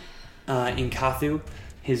 Alright. In Kathu,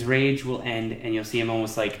 his rage will end, and you'll see him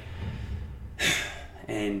almost like,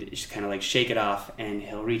 and just kind of like shake it off, and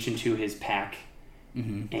he'll reach into his pack,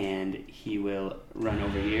 and he will run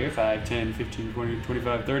over here, 5, 10, 15, 20,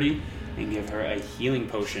 25, 30, and give her a healing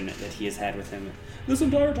potion that he has had with him this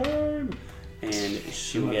entire time. And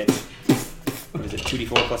she will get, what is it,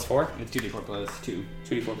 2d4 plus 4? It's 2d4 plus 2.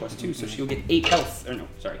 2d4 plus 2, so she'll get 8 health. Or no,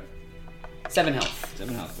 sorry. 7 health.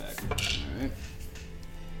 7 health back. Alright.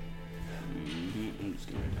 I'm just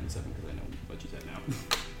going to write down 7 because I know what you said now.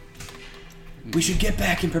 We should get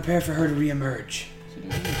back and prepare for her to reemerge.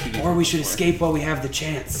 Or we should escape while we have the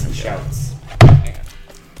chance, he shouts.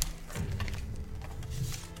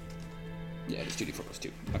 Yeah, it's 2d4 plus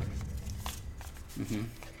 2. Okay.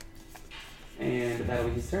 And that'll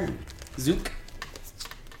be his turn. Zook.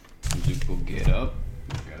 Zook will get up,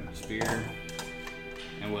 grab the spear,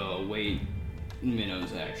 and we'll await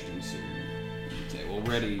Minnow's actions. Say, well,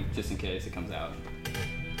 ready just in case it comes out.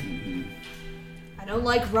 I don't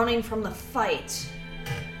like running from the fight.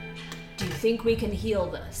 Do you think we can heal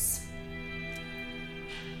this?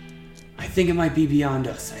 I think it might be beyond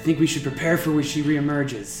us. I think we should prepare for when she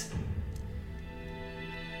reemerges.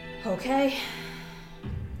 Okay.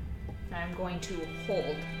 I'm going to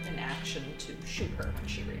hold an action to shoot her when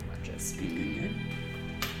she reemerges. Good.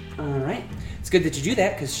 Alright. It's good that you do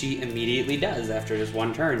that, because she immediately does. After just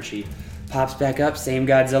one turn, she pops back up, same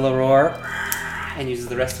Godzilla roar, and uses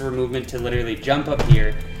the rest of her movement to literally jump up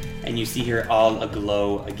here, and you see her all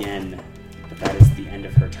aglow again. But that is the end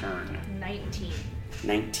of her turn. 19.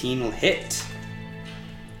 19 will hit.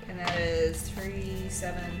 And that is 3,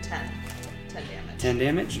 7, 10. 10 damage. 10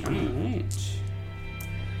 damage? Alright.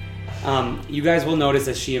 You guys will notice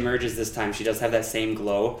as she emerges this time, she does have that same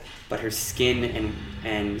glow, but her skin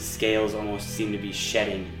and scales almost seem to be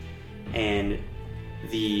shedding. And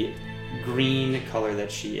the green color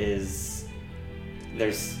that she is,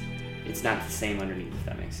 it's not the same underneath, if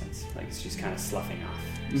that makes sense. Like, it's just kind of sloughing off.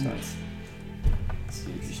 So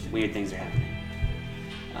it's weird things are happening.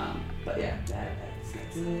 But yeah,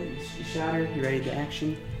 that's it. You shot her, you ready to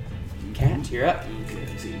action? Cat, you're up. Okay,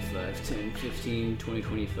 let's see. 5, 10, 15, 20,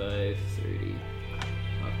 25, 30.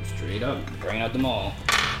 Up straight up. Bring out them all.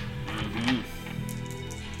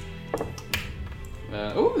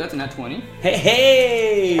 Oh, that's a nat 20.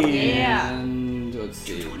 Hey! Yeah. And let's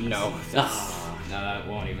see. No. Ah. No, that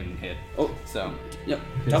won't even hit. Oh. So. Yep.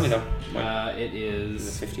 Tell me though. It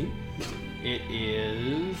is 15? It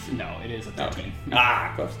is a 13.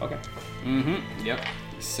 Close. Okay. Yep.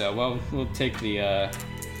 So we'll take the hit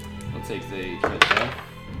there.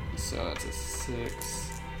 So that's a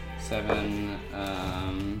 6, 7,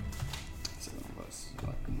 7 plus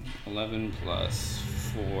 11 plus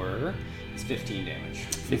 4. It's 15 damage.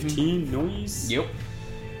 15 noise. Yep.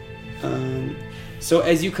 So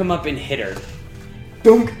as you come up and hit her,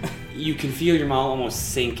 dunk, you can feel your mouth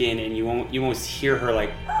almost sink in, and you almost hear her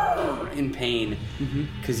like in pain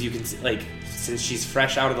because you can see, like, since she's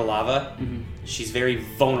fresh out of the lava, she's very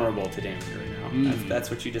vulnerable to damage right now. That's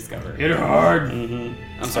what you discover. Hit her hard. I'm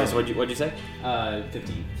sorry. So what'd you say?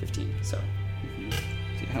 15. 15. So.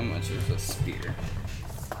 See, how much is a spear?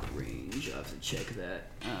 Range. I'll have to check that.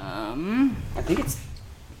 I think it's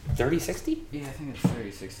 30-60? Yeah, I think it's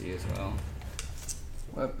 30-60 as well.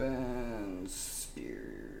 Weapons,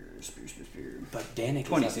 spear. But Danik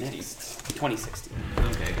 20-60. is 20-60.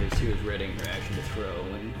 Okay, because she was readying her action to throw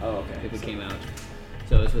when if it came out.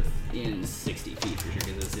 So it's within 60 feet for sure,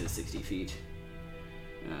 because this is 60 feet.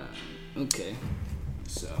 Okay,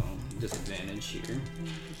 so disadvantage here.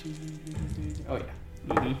 Oh yeah.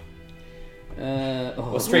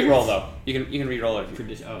 Well, straight roll though. You can re-roll it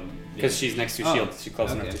because she's next to shield. She's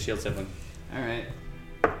close enough to shield sibling. All right.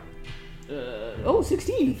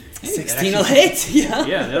 16. Hey, 16 will hit. Yeah.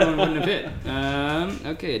 Yeah, that one wouldn't have hit.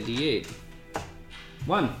 Okay, a D8.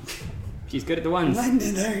 1. She's good at the ones.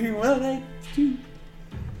 There you go.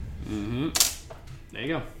 There you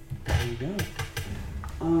go. There you go.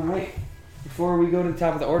 All right. Before we go to the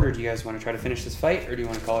top of the order, do you guys want to try to finish this fight, or do you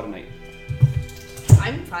want to call it a night?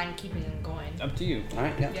 I'm fine keeping it going. Up to you. All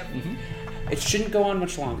right. Yeah. Yep. It shouldn't go on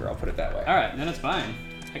much longer. I'll put it that way. All right, then it's fine.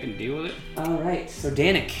 I can deal with it. All right. So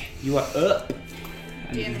Danik, you are up.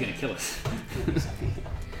 I think he's gonna kill us.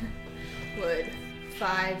 Would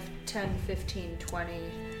 5, 10, 15, 20,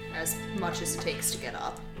 as much as it takes to get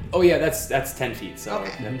up. Oh yeah, that's 10 feet. So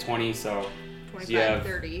Okay. then 20. So 25, you have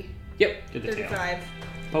 30, Yep. Get the tail. 35,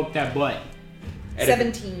 Poke that butt.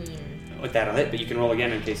 17. With that'll hit, but you can roll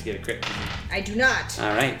again in case you get a crit. I do not.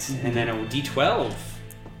 All right, and then a D12.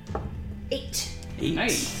 8. 8.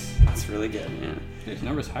 Nice. That's really good. Yeah. This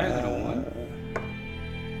number's higher than a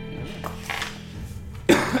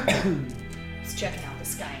 1. Just checking out the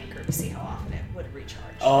sky anchor to see how often it would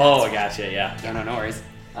recharge. Oh, I gotcha. Yeah. No worries.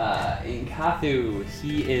 In Kathu,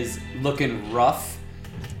 he is looking rough.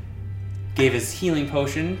 Gave his healing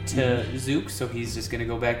potion to Zook, so he's just gonna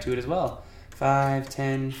go back to it as well. 5,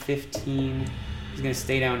 10, 15. He's gonna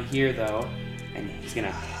stay down here though, and he's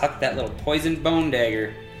gonna huck that little poisoned bone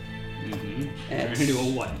dagger. Turn into a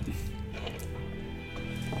what?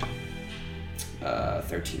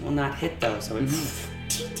 13 will not hit though, so it's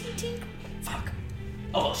fuck.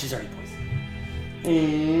 Oh, she's already poisoned.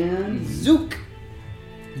 And Zook.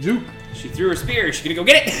 She threw her spear. She's gonna go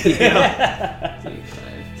get it. 5, 10,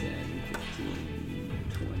 15,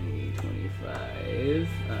 20, 25.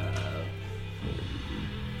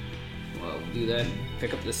 Well, do that.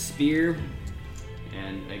 Pick up the spear.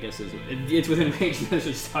 And I guess it's within range. Let's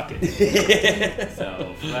just tuck it.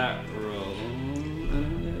 So, flat roll.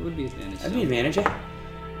 That would be advantage. That'd be advantage, yeah.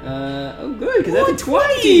 Oh, good, because that's a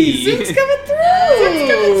 20! Zook's coming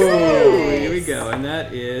through! Here we go, and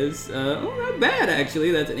that is, not bad, actually.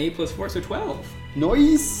 That's an 8 plus 4, so 12.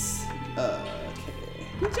 Noise. Okay.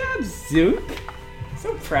 Good job, Zook.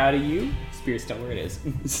 So proud of you. Spear's still where it is.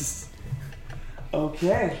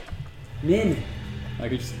 Okay. Min. I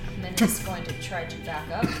could just... Min is going to try to back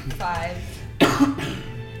up. 5,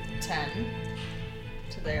 10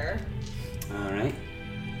 to there. All right.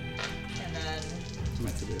 And then I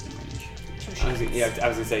might still be within range. 2 I was shots.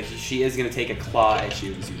 gonna say she is gonna take a claw at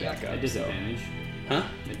you as you back up. At disadvantage. Huh?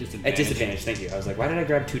 At disadvantage. At disadvantage. Thank you. I was like, why did I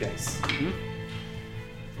grab 2 dice?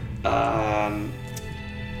 I'm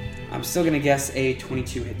still gonna guess a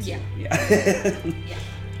 22 hits you. Yeah.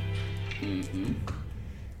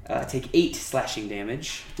 Yeah. Take 8 slashing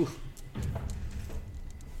damage. Oof.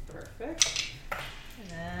 Perfect. And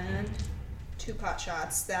then 2 pot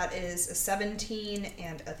shots. That is a 17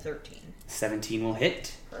 and a 13. 17 will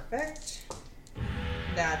hit. Perfect.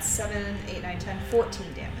 That's 7, 8, 9, 10,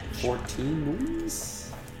 14 damage. 14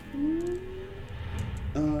 wounds.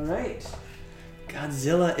 All right.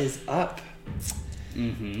 Godzilla is up. She's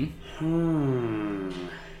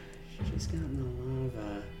got in the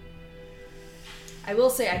lava. I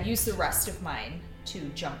will say I'd use the rest of mine to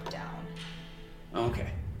jump down.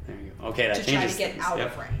 Okay. There you go. Okay, that to changes try to get things. out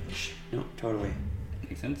Yep. of range. No, totally.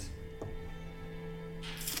 Makes sense.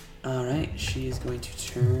 All right, she is going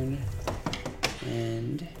to turn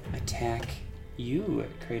and attack you,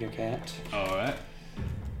 Krator Cat. Alright.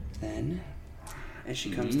 Then as she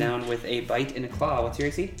comes down with a bite and a claw. What's your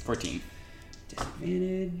AC? 14.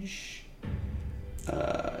 Disadvantage.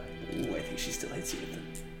 I think she still hits you with the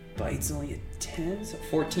bite's only a 10, so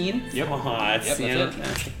 14. Yep. That's Yep,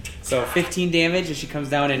 it. So 15 damage as she comes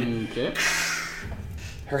down, and Okay.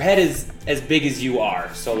 her head is as big as you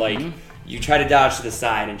are. So like you try to dodge to the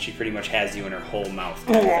side, and she pretty much has you in her whole mouth,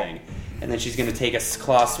 kind of thing. And then she's gonna take a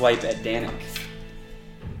claw swipe at Danik,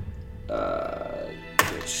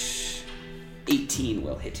 which 18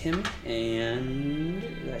 will hit him, and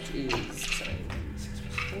that is 6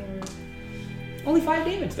 plus 4. Only 5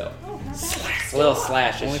 damage though. Oh, not bad. A little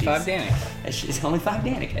slash. Only 5 Danik. She's only 5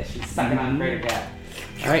 Danik as she's sucking on Krator Cat.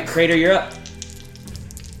 All right, Krator, you're up.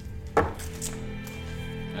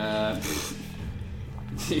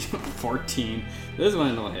 14. This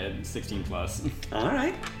one will hit. 16 plus. All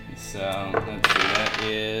right. So, let's see. That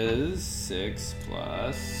is 6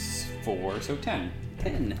 plus 4, so 10.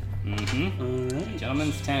 10. Mm-hmm. All right.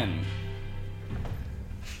 Gentleman's 10.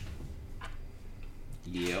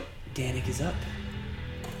 Yep. Danik is up.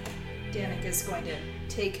 Danik is going to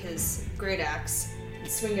take his great axe and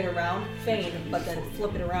swing it around, feign, but then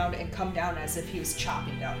flip it around and come down as if he was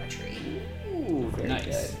chopping down a tree. Ooh, very Nice.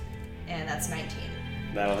 good. And that's 19.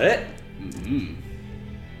 That'll hit. Mm-hmm.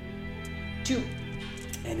 2.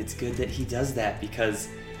 And it's good that he does that because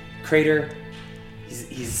Krator,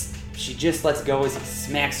 she just lets go as he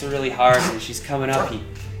smacks her really hard, and she's coming up. He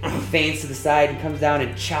feints to the side and comes down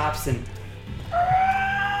and chops, and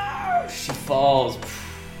she falls.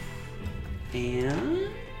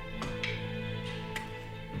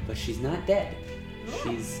 But she's not dead.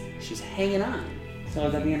 She's hanging on. So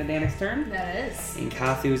is that the end of Danik's turn? That is. And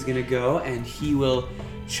Kathu is gonna go, and he will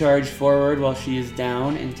charge forward while she is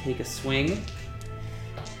down and take a swing.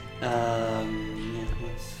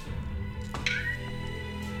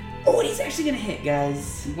 Oh, and he's actually gonna hit,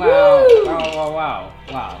 guys. Wow. Woo! Wow.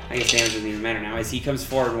 I guess damage doesn't even matter now. As he comes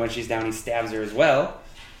forward, when she's down, he stabs her as well.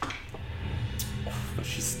 But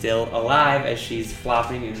she's still alive as she's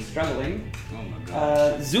flopping and struggling. Oh my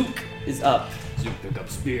god. Zook is up. Zook pick up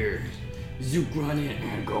spear. Zook run in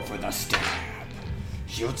and go for the stab.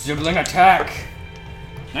 Shield sibling attack.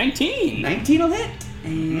 19. 19 will hit.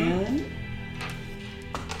 And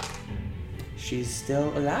she's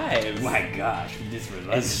still alive. My gosh, this As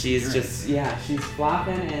relentless. she's just, she's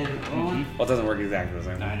flopping and well, it doesn't work exactly the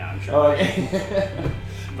same. I know, I'm sure. Oh, okay.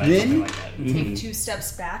 But Then- something like that. Take 2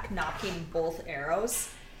 steps back, knocking both arrows,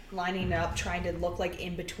 lining up, trying to look like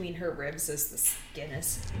in between her ribs as the skin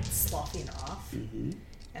is sloughing off.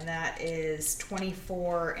 And that is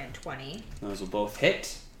 24 and 20. Those will both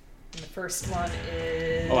hit. And the first one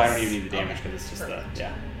is... Oh, I don't even need the damage Okay, because it's just perfect.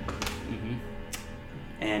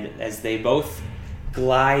 And as they both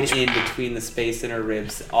glide in between the space in her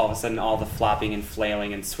ribs, all of a sudden all the flopping and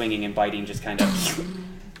flailing and swinging and biting just kind of...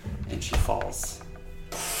 and she falls.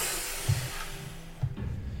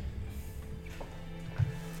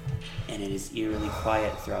 And it is eerily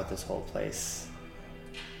quiet throughout this whole place.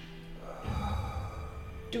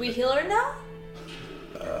 Do we heal her now?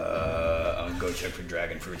 I'll go check for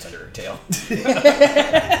dragon fruits under her tail.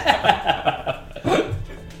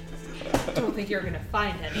 I don't think you're going to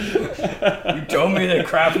find any. You told me to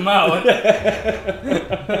crap them out.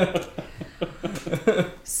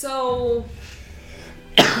 So...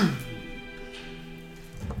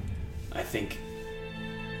 I think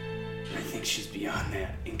she's beyond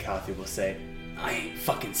that. And Kathy will say, I ain't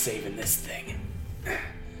fucking saving this thing.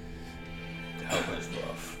 That was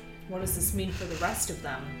rough. What does this mean for the rest of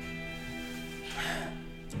them?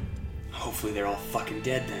 Hopefully they're all fucking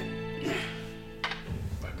dead then.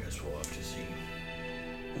 I guess we'll have to see.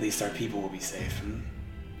 At least our people will be safe.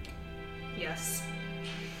 Yes.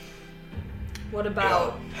 What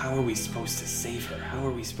about... How are we supposed to save her? How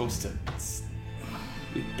are we supposed to...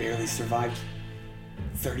 We barely survived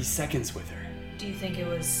 30 seconds with her. Do you think it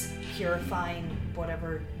was purifying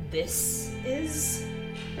whatever this is?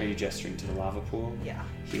 Are you gesturing to the lava pool? Yeah.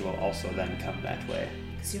 He will also then come that way.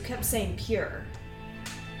 Because you kept saying pure.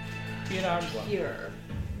 Pure.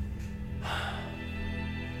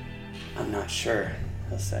 I'm not sure,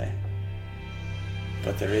 he'll say.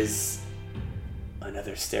 But there is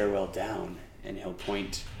another stairwell down, and he'll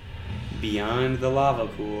point beyond the lava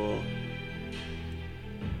pool.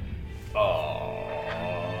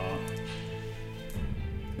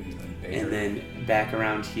 And then back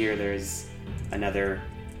around here, there's another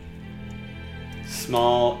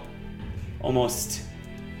small, almost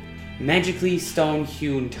magically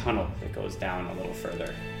stone-hewn tunnel that goes down a little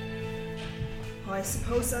further. Well, I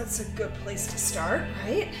suppose that's a good place to start,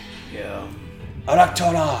 right? Yeah.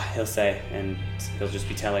 Araktora, he'll say, and he'll just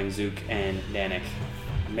be telling Zook and Danik,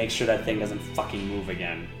 Make sure that thing doesn't fucking move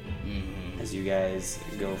again as you guys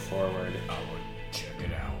go forward. I will check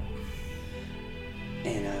it out.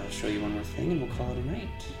 And I'll show you one more thing and we'll call it a night.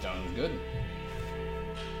 Sounds good.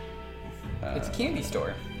 It's a candy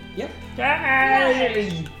store. Yep.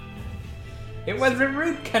 Yay! It was a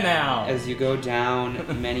root canal. As you go down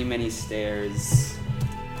many, many stairs,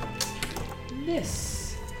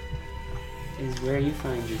 this is where you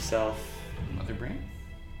find yourself. Mother brain?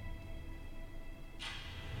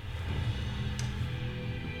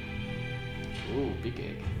 Ooh, big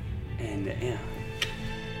egg.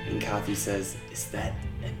 And Kathy says, "Is that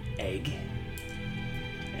an egg?"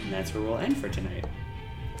 And that's where we'll end for tonight.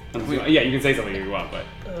 Yeah, you can say something if you want, but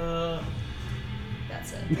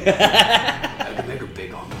That's it. I can make her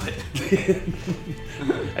big omelet.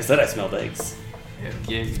 I said I smelled eggs.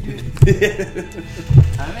 Yeah, you did.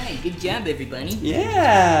 Alright, good job, everybody.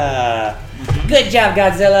 Yeah. Good job,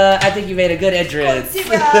 Godzilla. I think you made a good entrance.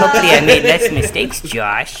 Godzilla. Hopefully I made less mistakes,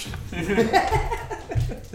 Josh.